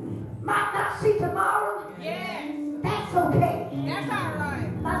 Might not see tomorrow. That's okay. That's all right.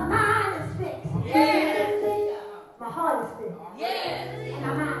 My mind is fixed. My heart is fixed. And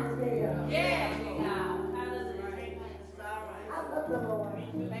my mind is made up. I love the Lord.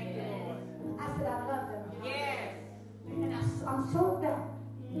 I said I love him. And I'm so back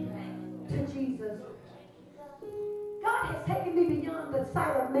to Jesus. God has taken me beyond the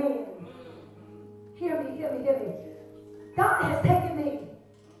sight of man. Hear me. God has taken me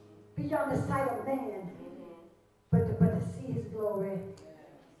beyond the sight of man, but to see his glory.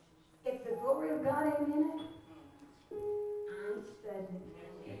 If the glory of God ain't in it, I'm studying.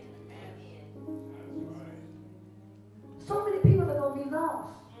 So many people are going to be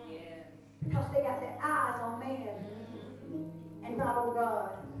lost because they got their eyes on man and not on God.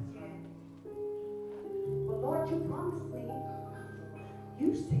 Well, Lord, you promised me. You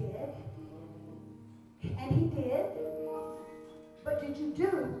said, and he did. But did you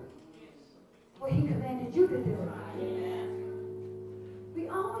do what he commanded you to do? We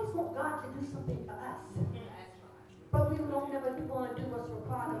always want God to do something for us. But we don't never want to do what's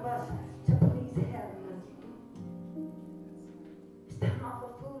required of us to please him. It's time out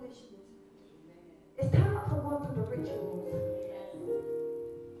for foolishness. It's time out for going through the rituals.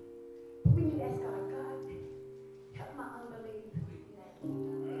 But we need to ask God, help my unbelief.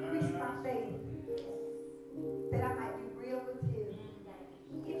 Increase my faith. That I might be real with you.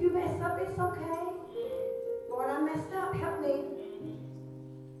 If you mess up, it's okay. Lord, I messed up. Help me.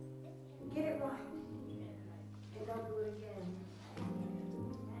 Get it right. And don't do it again.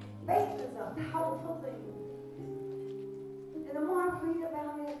 Faith is a powerful thing. And the more I read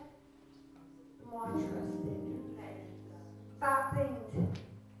about it, the more I trust it. 5 things.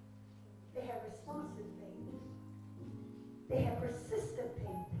 They have responsive faith. They have persistent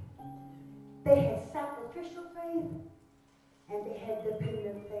faith. They had sacrificial faith, and they had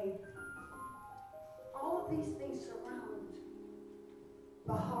dependent faith. All of these things surround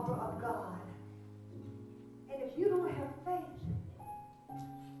the harbor of God. And if you don't have faith,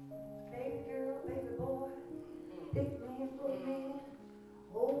 baby girl, baby boy, big man, little man,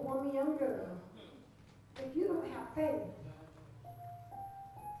 old woman, young girl, if you don't have faith,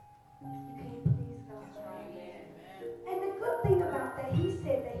 you can't please God. And the good thing about that, he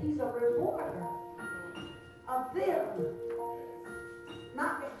said that he's a rewarder of them.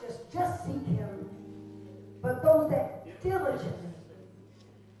 Not that just seek him, but those that diligently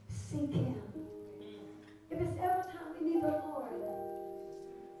seek him. If it's ever time we need the Lord,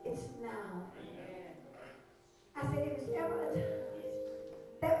 it's now. I said, if it's ever a time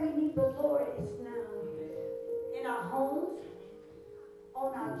that we need the Lord, it's now. In our homes,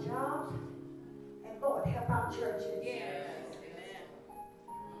 on our jobs, and Lord, help our churches. Yes.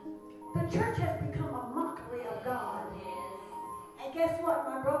 The church has become a mockery of God. And guess what,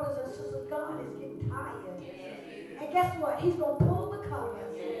 my brothers and sisters? God is getting tired. And guess what? He's going to pull the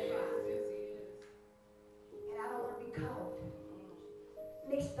covers. And I don't want to be caught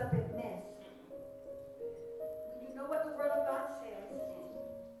mixed up in mess. When you know what the Word of God says,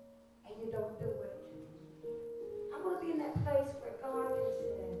 and you don't do it. I want to be in that place where God can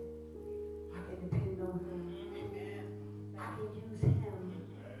say, I can depend on him. I can use him.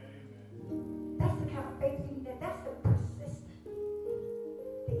 That's the kind of faith we need. That's the persistent.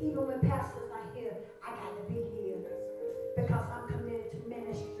 That even when pastors are here, I got to be here because I'm committed to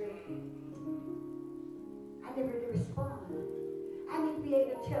ministry. I never really respond. I need to be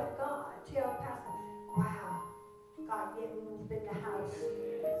able to tell God, tell pastor, wow, God yet moved in the house.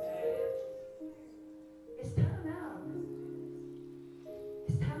 It's time out.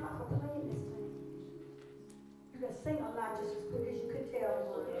 It's time out for playing this thing. You can sing a lot just as quick as you could tell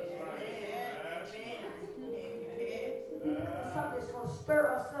one. Something that's going to stir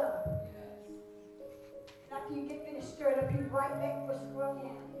us up. And after you get finished stirred up, you right back for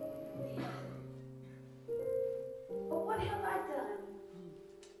scrolling. But what have I done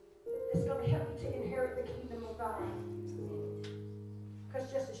that's going to help you to inherit the kingdom of God? Because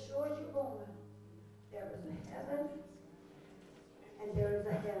just as sure as you're born, there is a heaven and there is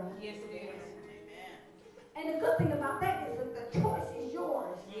a hell. Yes, it is. And the good thing about that is that the choice is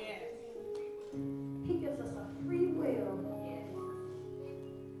yours. Yes. He gives us a free will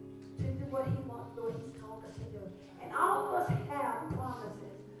to do what he wants, what he's called us to do. And all of us have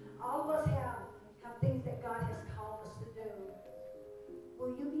promises. All of us have things that God has called us to do.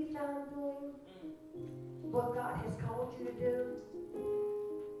 Will you be found doing what God has called you to do?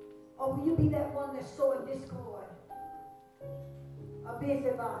 Or will you be that one that's sowing discord? A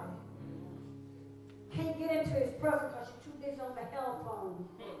busybody. Can't get into his presence because you're too busy on the hell phone.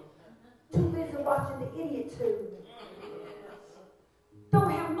 Too busy watching the idiot tube.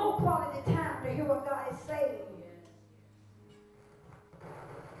 Don't have no quality time to hear what God is saying.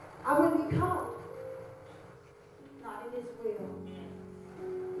 I will be called. Not in his will.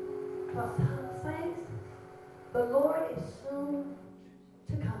 Because saints, the Lord is soon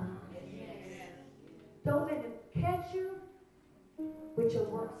to come. Don't let him catch you with your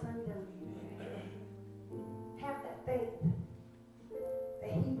works undone. Have that faith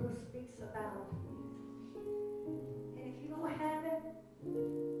that Hebrews speaks about. And if you don't have it,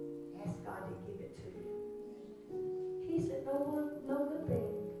 ask God to give it to you. He said, no good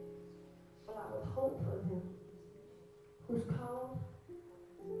thing will I withhold from him who's called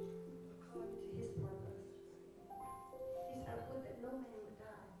according to his purpose. He said, I would that no man would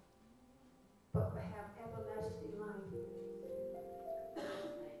die, but would have everlasting life.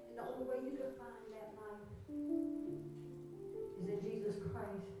 And the only way you can find that life is in Jesus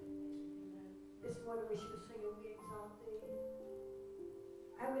Christ. This morning we should sing and we exalt thee.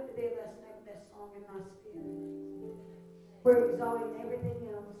 I went to bed last night with that song in my spirit. We're exalting everything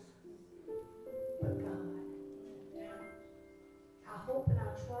else but God. Our hope and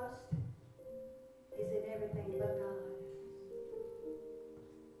our trust is in everything but God.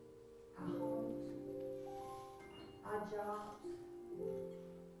 Our homes, our jobs,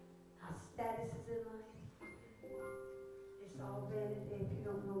 our statuses in life, it's all vanity if you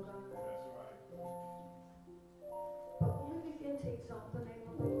don't know God. But when we begin to exalt the name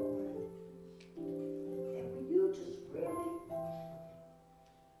of the Lord, and when you just really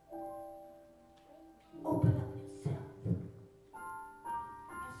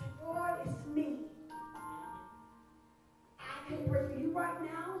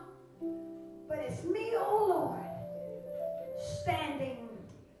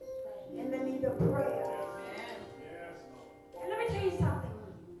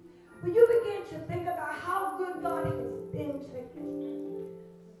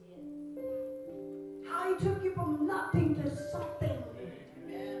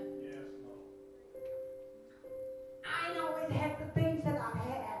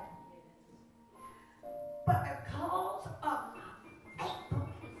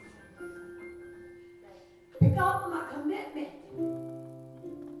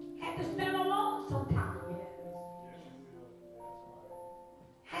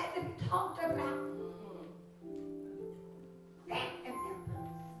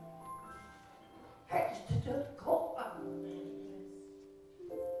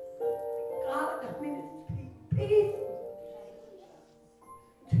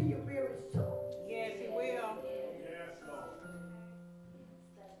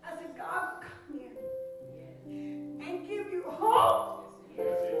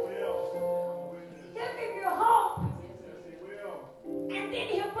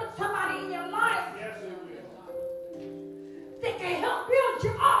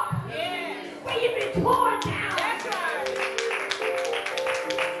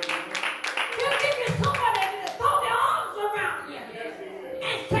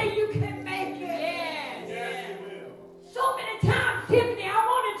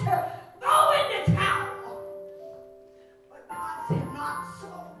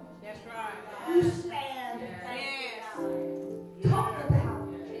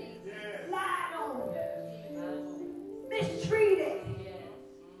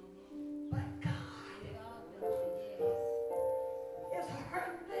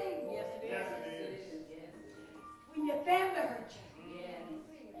hurt you.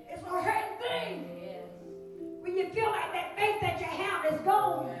 It's a hurting thing when you feel like that faith that you have is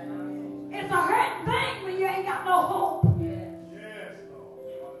gone. It's a hurting thing when you ain't got no hope.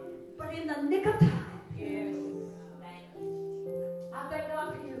 But in the nick of time, I thank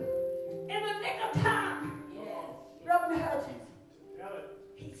God for you. In the nick of time, Reverend Hutchins,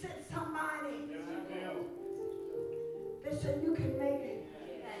 he sent somebody that said you can make it.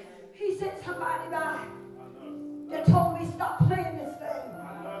 He sent somebody by that told me stop playing this thing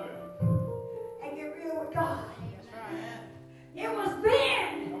and get real with God. It was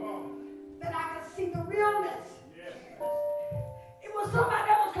then that I could see the realness. It was somebody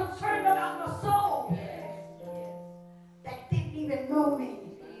that was concerned about my soul that didn't even know me.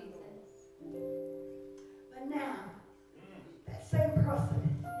 But now, that same person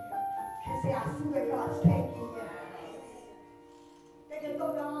can say, I see where God's taking you. They can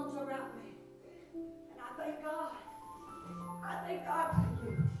throw their arms around me. And I thank God. I thank God for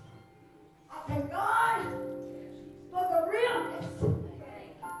you. I thank God for the realness.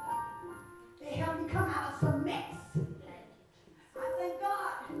 They helped me come out of some mess. I thank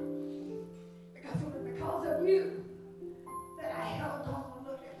God because it was because of you that I held on a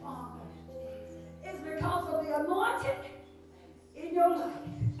little bit longer. It's because of the anointing in your life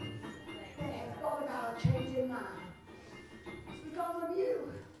that has brought about a change in mind. It's because of you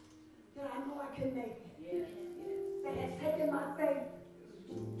that I know I can make it. That has taken my faith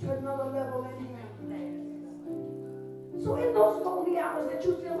to another level in Him. So in those lonely hours that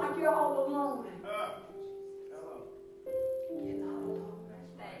you feel like you're all alone, you're not alone.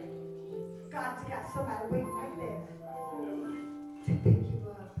 God's got somebody waiting right there to pick you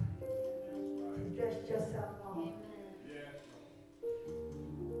up, to dust yourself off.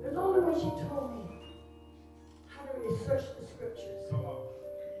 There's only when she told me how to research the scriptures.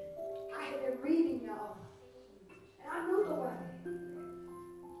 I had been reading, y'all, and I knew the way.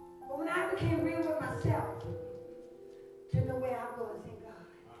 But when I became real with myself, to know where I was in God,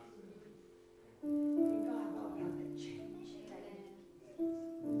 and God brought about that change. It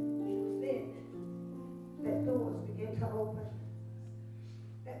was then that doors began to open,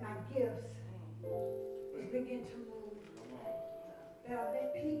 that my gifts began to move. That I met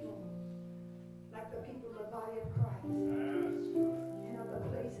people like the people of the body of Christ and other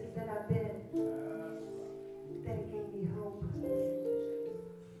places that I've been that it gave me hope.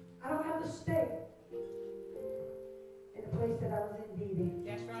 I don't have to stay in the place that I was in needed.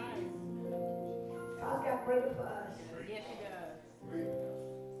 That's right. God's got greater for us. Yes, He does.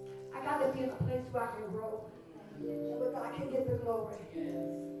 I got to be in a place where I can grow, where God can get the glory.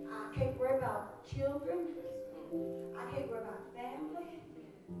 I can't worry about children. I can't worry about family.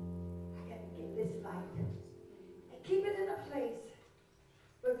 I got to get this life and keep it in a place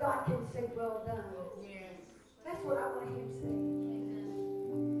where God can say, well done. Yes. That's what I want to hear Him say.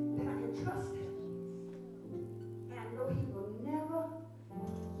 That I can trust Him. And I know He will never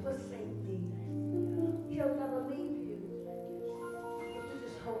forsake me. He'll never leave you. If you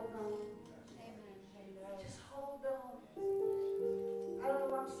just hold on. Just hold on. I don't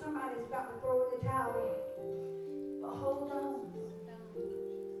know if somebody's about to throw in the towel, but hold on.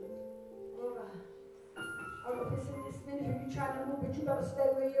 All right. I don't know if it's in this ministry, you're trying to move, but you better stay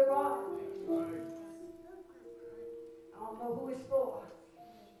where you are. I don't know who it's for.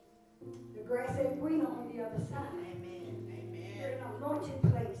 The grass ain't green on the other side. Amen. You're in Amen. an anointed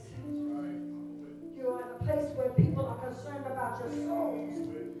place. You're in a place where people are concerned about your souls.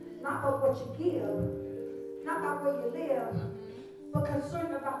 Not about what you give, not about where you live, but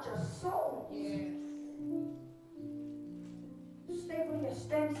concerned about your soul. Yes. Stay where you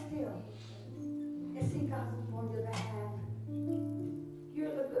stand still and see God move on your behalf. You're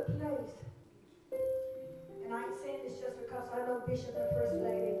in a good place. And I ain't saying this just because I know Bishop and First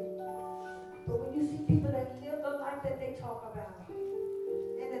Lady. But when you see people that live the life that they talk about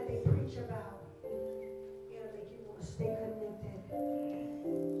and that they preach about, it'll make you want to stay connected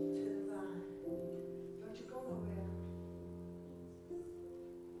to the vine. Don't you go nowhere.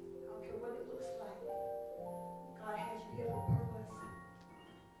 I don't care what it looks like. God has you here for purpose.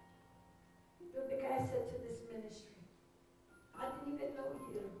 The guy said to this ministry, I didn't even know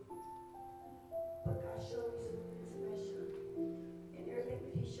you. But God showed me something special. And everything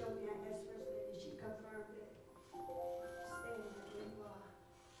that He showed me, I asked First Lady, she confirmed it. Stand where you are.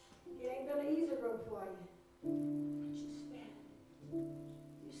 It ain't been an easy road for you. But you stand.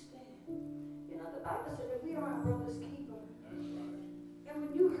 You stand. You know, the Bible said that we are our brother's keeper. And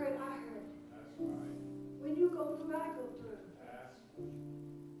when you hurt, I hurt. When you go through, I go through.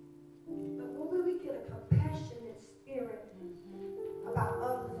 But when we get a compassionate spirit about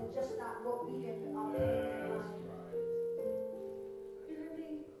others and just not what we can in life,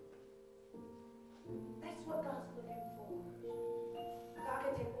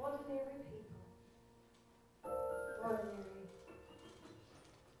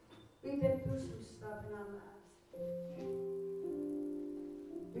 We've been through some stuff in our lives.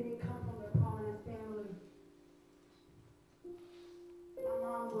 We didn't come from a prominent family. My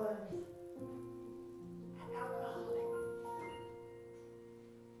mom was an alcoholic.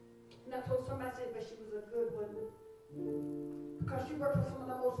 And I told somebody, I said, but she was a good one. Because she worked for some of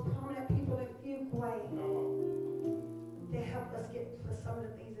the most prominent people in Fuquay. They helped us get for some of the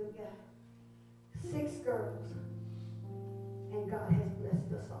things that we got. 6 girls. And God has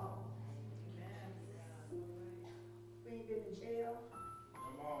blessed us all. We ain't been to jail.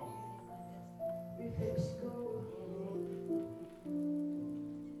 We finished school.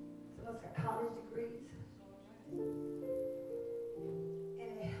 Some of us got college degrees.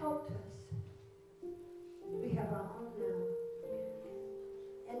 And it helped us. We have our own now.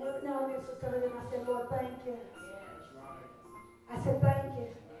 And every now and then, Sister Lynn, I said, Lord, thank you. I said, thank you.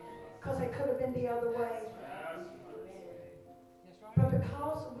 Because it could have been the other way. But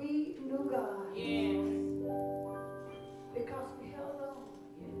because we knew God, because we held on,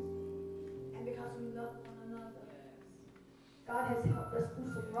 and because we loved one another, God has helped us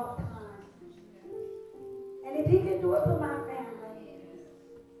through some rough times. And if He can do it for my family,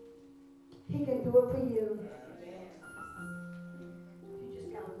 He can do it for you. You just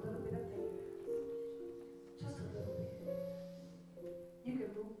got a little bit of faith. Just a little bit. You can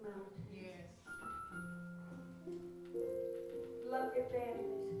move mountains. Love your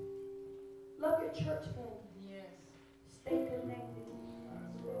families. Love your church family. Stay connected.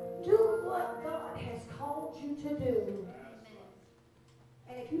 Do what God has called you to do.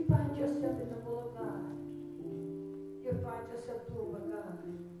 And if you find yourself in the will of God, you'll find yourself doing what God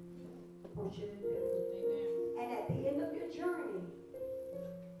wants you to do. And at the end of your journey,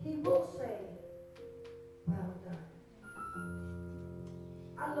 He will say, well done.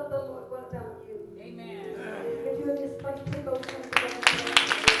 I love the Lord. What about you? Amen. If you're in this place, put those hands together.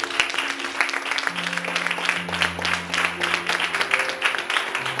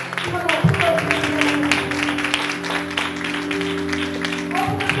 Come on, put those hands together.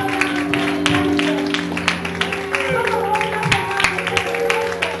 Open up your mouth and thank Him. Come on, open up your mouth and thank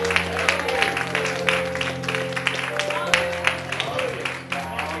Him.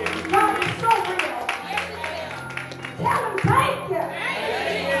 God is so real. Tell Him thank you.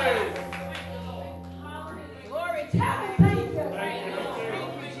 Glory to Tell God. Him thank you. Tell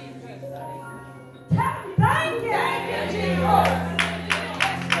Him thank you. Tell Him thank you.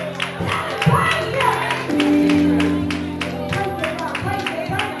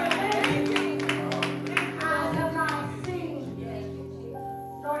 Eyes have not seen,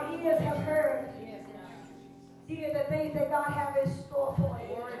 nor ears have heard. These are the things that God has in store for you.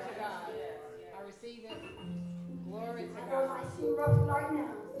 Glory to God. I receive it. Glory to I know it God. might seem rough right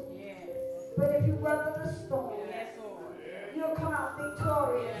now, Yes. but if you weather the storm, Yes, Lord. you'll come out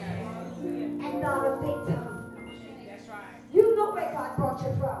victorious and not a victim. That's right. You know where God brought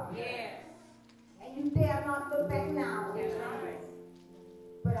you from, Yes. and you dare not look back now. That's right.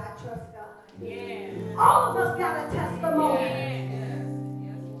 But I trust God. Yes. All of us got a testimony. Yes.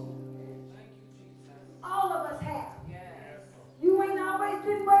 Yes, Lord. Thank you, Jesus. All of us have. Yes. You ain't always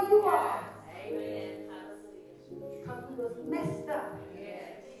been where you are Amen. because we was messed up. Yes.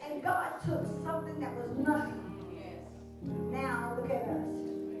 And God took something that was nothing. Yes. Now look at us.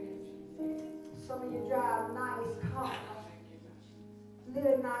 Some of you drive nice cars, live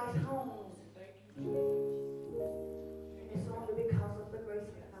in nice homes. And it's only because of the grace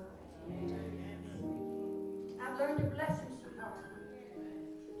of God. I've learned to bless Him some more.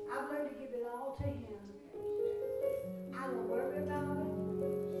 I've learned to give it all to Him. I don't worry about it.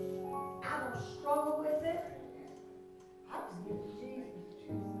 I don't struggle with it. I just give it to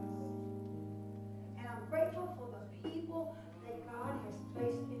Jesus. And I'm grateful for the people that God has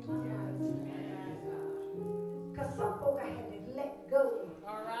placed in my life. Because some folk I had to let go.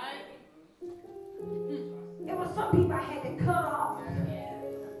 All right. There were some people I had to cut off.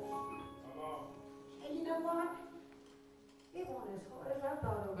 And you know what? It wasn't as hard as I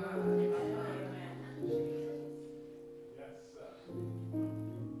thought it was.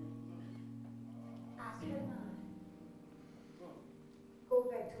 I cannot go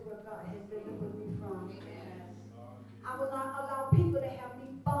back to where God has delivered me from. I will not allow people to have me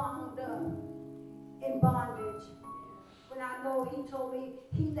bound up in bondage. When I know He told me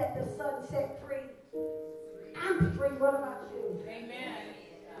He let the Son set free. I'm free. What about you? Amen.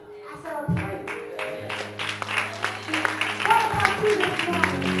 I said, I'm free. What about you this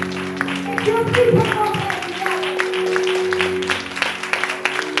morning? If your people don't have together,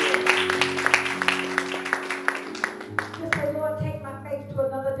 just say, Lord, take my faith to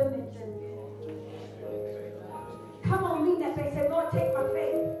another dimension. Come on, mean that faith. Say, Lord, take my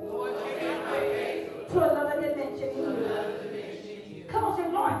faith Lord,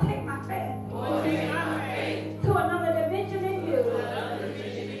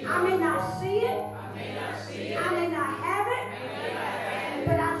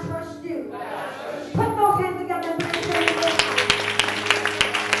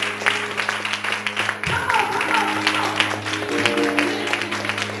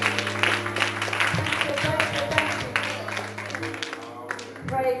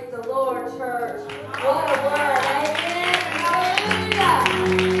 Praise the Lord, church. What a word. Amen.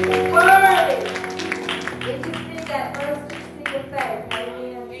 Hallelujah. Worthy. We just need that mustard seed of faith.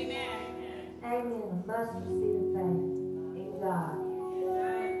 Amen. Amen. A mustard seed of faith in God.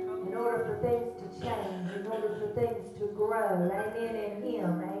 In order for things to change, in order for things to grow. Amen. In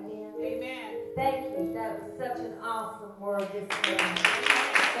Him. Amen. Amen. Thank you. That was such an awesome word this morning.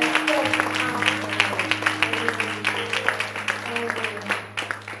 That's such an awesome word. Amen. Amen.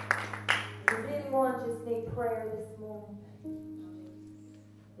 Does anyone just need prayer this morning?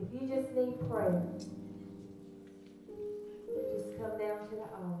 If you just need prayer, just come down to the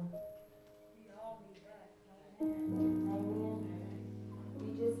altar. Amen.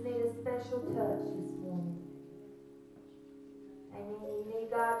 You just need a special touch this morning. Amen. You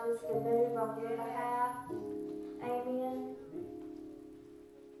need God just to move on your behalf. Amen.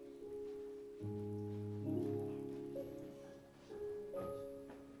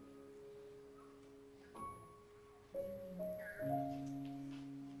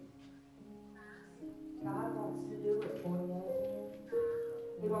 God wants to do it for you. Amen.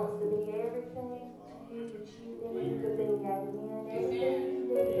 He wants to be everything to you that you need him to be. Amen. Everything you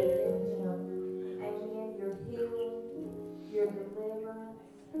need is in Him. Amen. Your healing, your deliverance,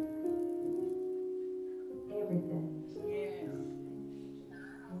 everything. Yes.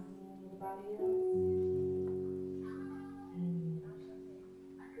 Amen. Anybody else? Amen.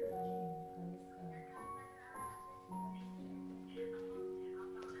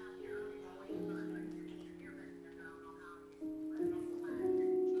 Praise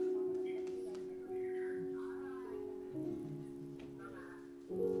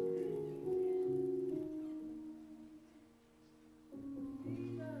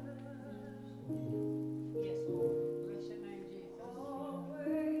Yes, Lord. Bless your name, Jesus.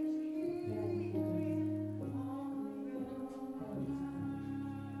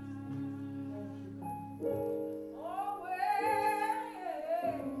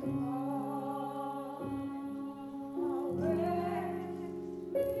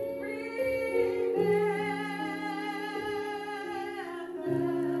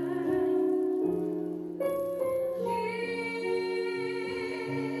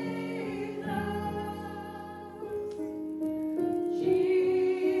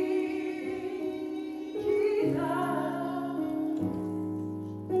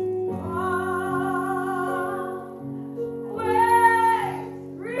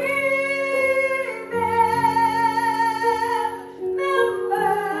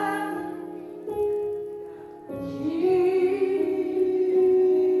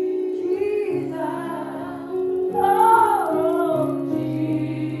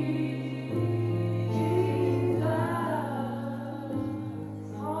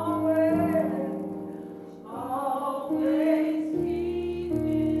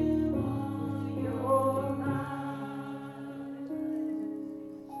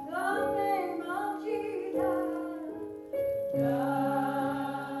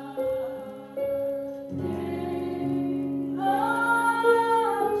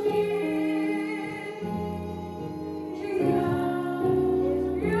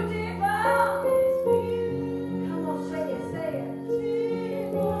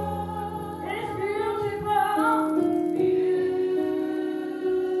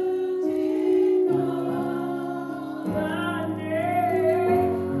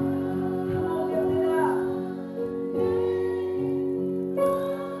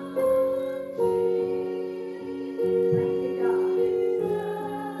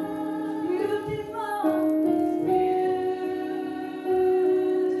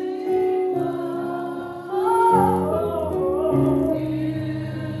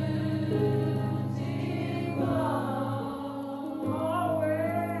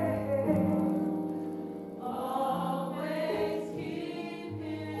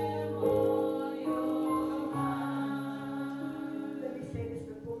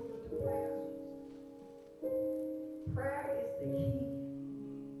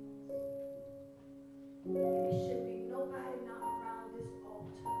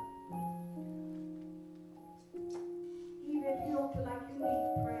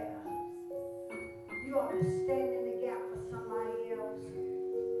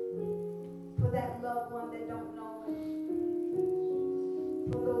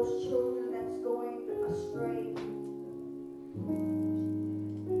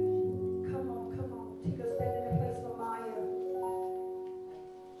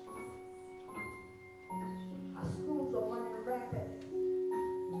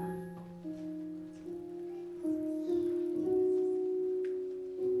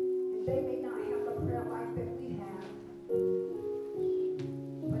 They may not have the prayer life that we have.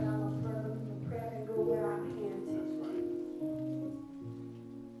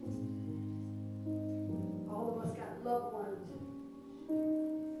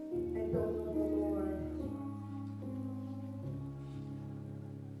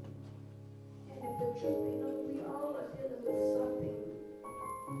 truth be known, we all are dealing with something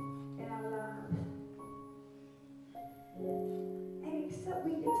in our lives. And except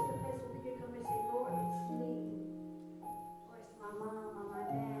we get to the place where we can come and say, Lord, it's me. Or it's my mom or my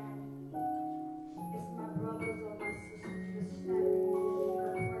dad. It's my brothers or my sisters that's standing in the need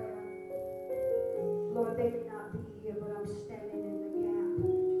of prayer. Lord, they may not be here, but I'm standing in the gap.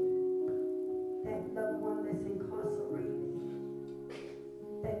 That loved one that's incarcerated,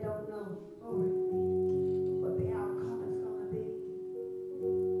 that don't know, Lord, what the outcome is going to be.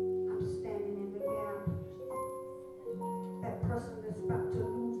 I'm standing in the gap. That person that's about to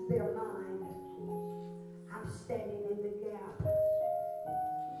lose their mind, I'm standing in the gap.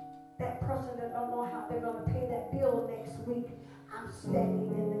 That person that don't know how they're going to pay that bill next week, I'm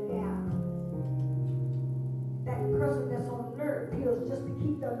standing in the gap. That person that's on nerve pills just to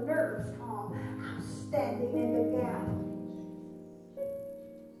keep their nerves calm, I'm standing in the gap.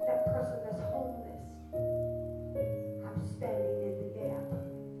 That person that's homeless, I'm standing in the gap.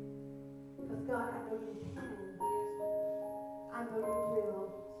 Because God, I know you can. I know you will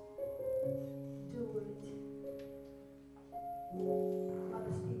do it.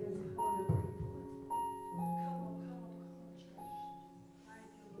 Mother Stevens, I want to pray for us. Come on, church. Thank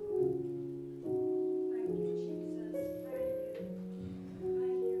you, Lord. Thank you, Jesus. Thank you.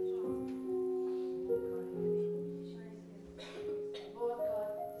 Thank you, Father. Lord God,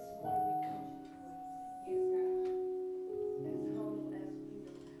 this morning we come before you. Yes, God. As humble as we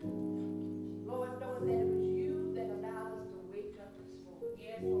know. Lord, knowing that it was you that allowed us to wake up this morning.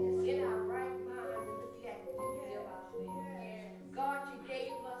 Yes, Lord. In our right mind and with the activity of our limbs. Yes. God, you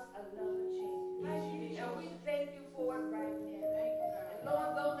gave us another chance. Thank you. And we thank you for it right now. Thank you, God. And Lord,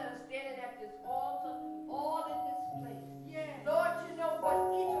 those that are standing at this altar, all in this place. Yes. Lord, you know what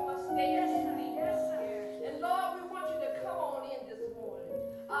each of us stands in need of. Yes, sir. And Lord, we want you to come on in this morning.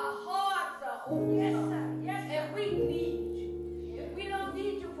 Our hearts are open. Yes, sir. Yes, sir. And we need you. If we don't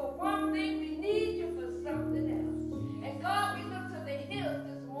need you for one thing, we need you for something else. And God, we look to the hills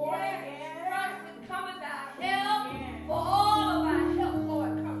this morning. Yes. With coming our help. Yes. For all of our help,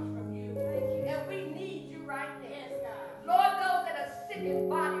 Lord, comes from you. And we need you right now. Yes, God. Lord, those that are sick in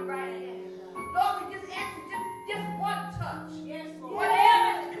body right now. Lord, we just ask you just one touch. Yes, Lord.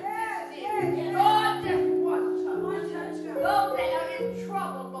 Whatever the condition is. Lord, just one touch. One touch, God. Those that are in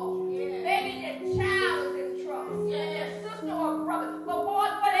trouble, Lord. Yes. Maybe their child is in trouble. Yes. Their sister or brother. But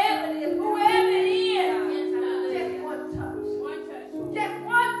Lord, whatever it is, whoever it is, just one touch. One touch. Just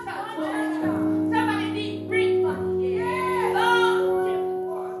one touch. One touch. Somebody needs grief money. Yes. Lord, just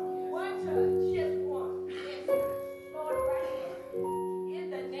one. One touch. Just one. Yes. Lord, right now, in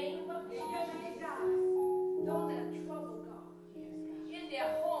the name of Jesus, God, those that are troubled, God, in their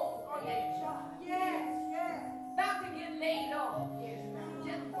homes, on their job, yes, yes, about to get laid off, yes,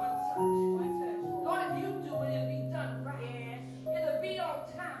 just one touch, one touch. Lord, if you do it, it'll be done right, yes, it'll be on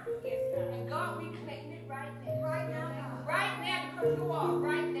time, yes, God. And God, we claim it right now, God, right now, because you are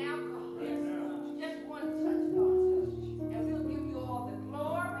right now, God, yes, just one touch, God, and we'll give you all the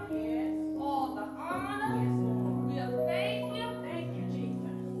glory, yes, all the honor, yes, we'll thank you,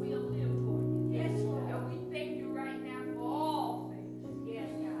 Jesus, we'll live for you, yes, Lord. And we thank you right now for all things, yes,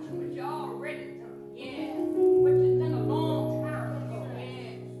 God, which you already done, yes, which you've done a long time ago,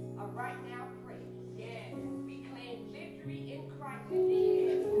 yes, right now praise, yes, we claim victory in Christ, yes, and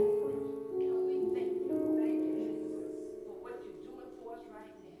we thank you, for what you're doing for us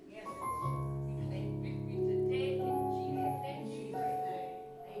right now, yes, we claim victory today in Jesus' name,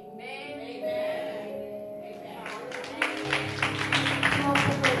 amen, amen, amen. Come on,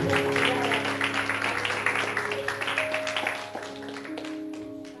 put those hands together.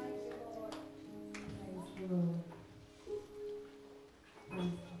 Praise the Lord. Praise the Lord.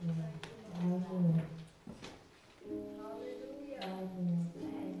 Hallelujah. Hallelujah.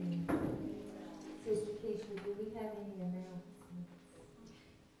 Sister Keisha, do we have any announcements?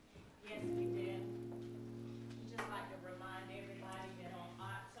 Yes, we did. Just like to remind everybody that on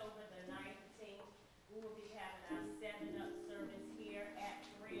October the 19th, we will be having our 7-Up service here at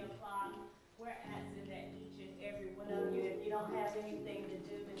 3 o'clock. We're asking that each and every one of you, if you don't have anything to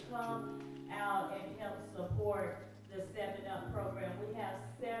do, to come out and help support the 7-Up program. We have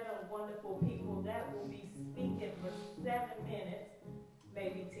 7 wonderful people that will be speaking for 7 minutes,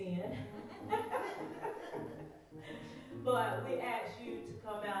 maybe 10. But we ask you to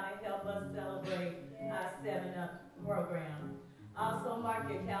come out and help us celebrate our 7-Up program. Also mark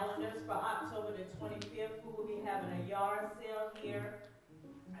your calendars for October the 25th. We will be having a yard sale here,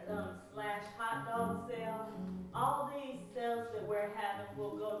 / hot dog sale. All these sales that we're having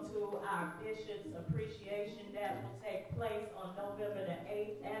will go to our Bishop's Appreciation that will take place on November the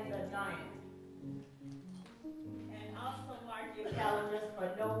 8th and the 9th. telling us for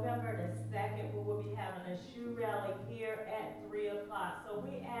November the 2nd, we will be having a shoe rally here at 3 o'clock. So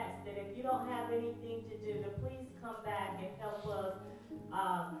we ask that if you don't have anything to do, to please come back and help us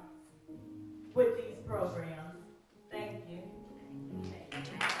with these programs. Thank you.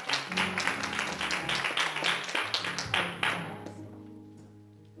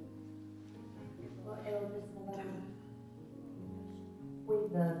 Well, Elders, we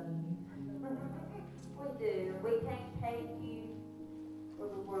love you. We do. We can't take you for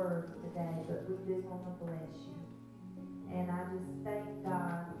the word today, but we do want to bless you. And I just thank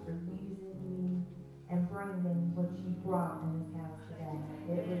God for using you and bringing what you brought in this house today.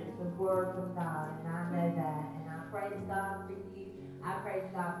 It was the word from God, and I know that. And I praise God for you. I praise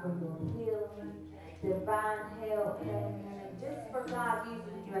God for your healing, divine help, and just for God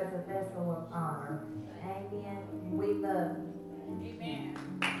using you as a vessel of honor. Amen. We love you. Amen.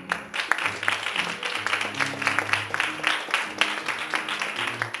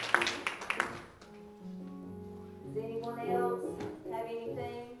 Does anyone else have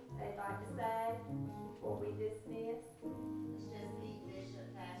anything they'd like to say before we dismiss? Let's just keep Bishop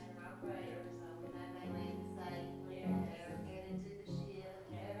Pastor in our prayers. So we know they land safely and they're headed to the ship.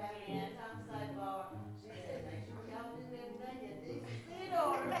 They're having a good time so far. She said, make sure y'all do everything in decent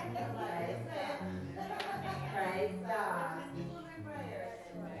order. I'm like, yes, ma'am. Praise God. Keep them in prayers.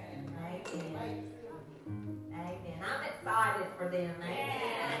 Amen. Amen. I'm excited for them.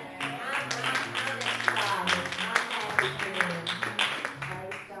 Amen. I'm excited. I'm happy for them.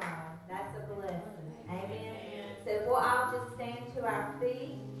 Praise God. That's a blessing. Amen. So we'll all just stand to our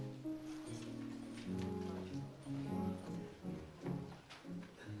feet.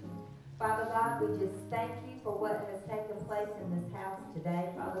 Father God, we just thank you for what has taken place in this house today.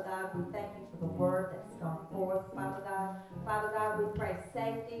 Father God, we thank you for the word that's gone forth, Father God. Father God, we pray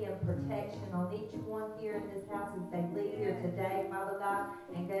safety and protection on each one here in this house as they leave here today, Father God,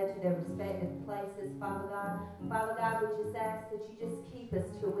 and go to their respective places, Father God. Father God, we just ask that you just keep us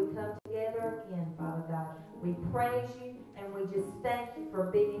till we come together again, Father God. We praise you and we just thank you for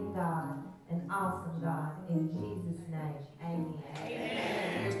being God, an awesome God. In Jesus' name, amen.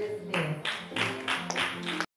 Amen. You're dismissed.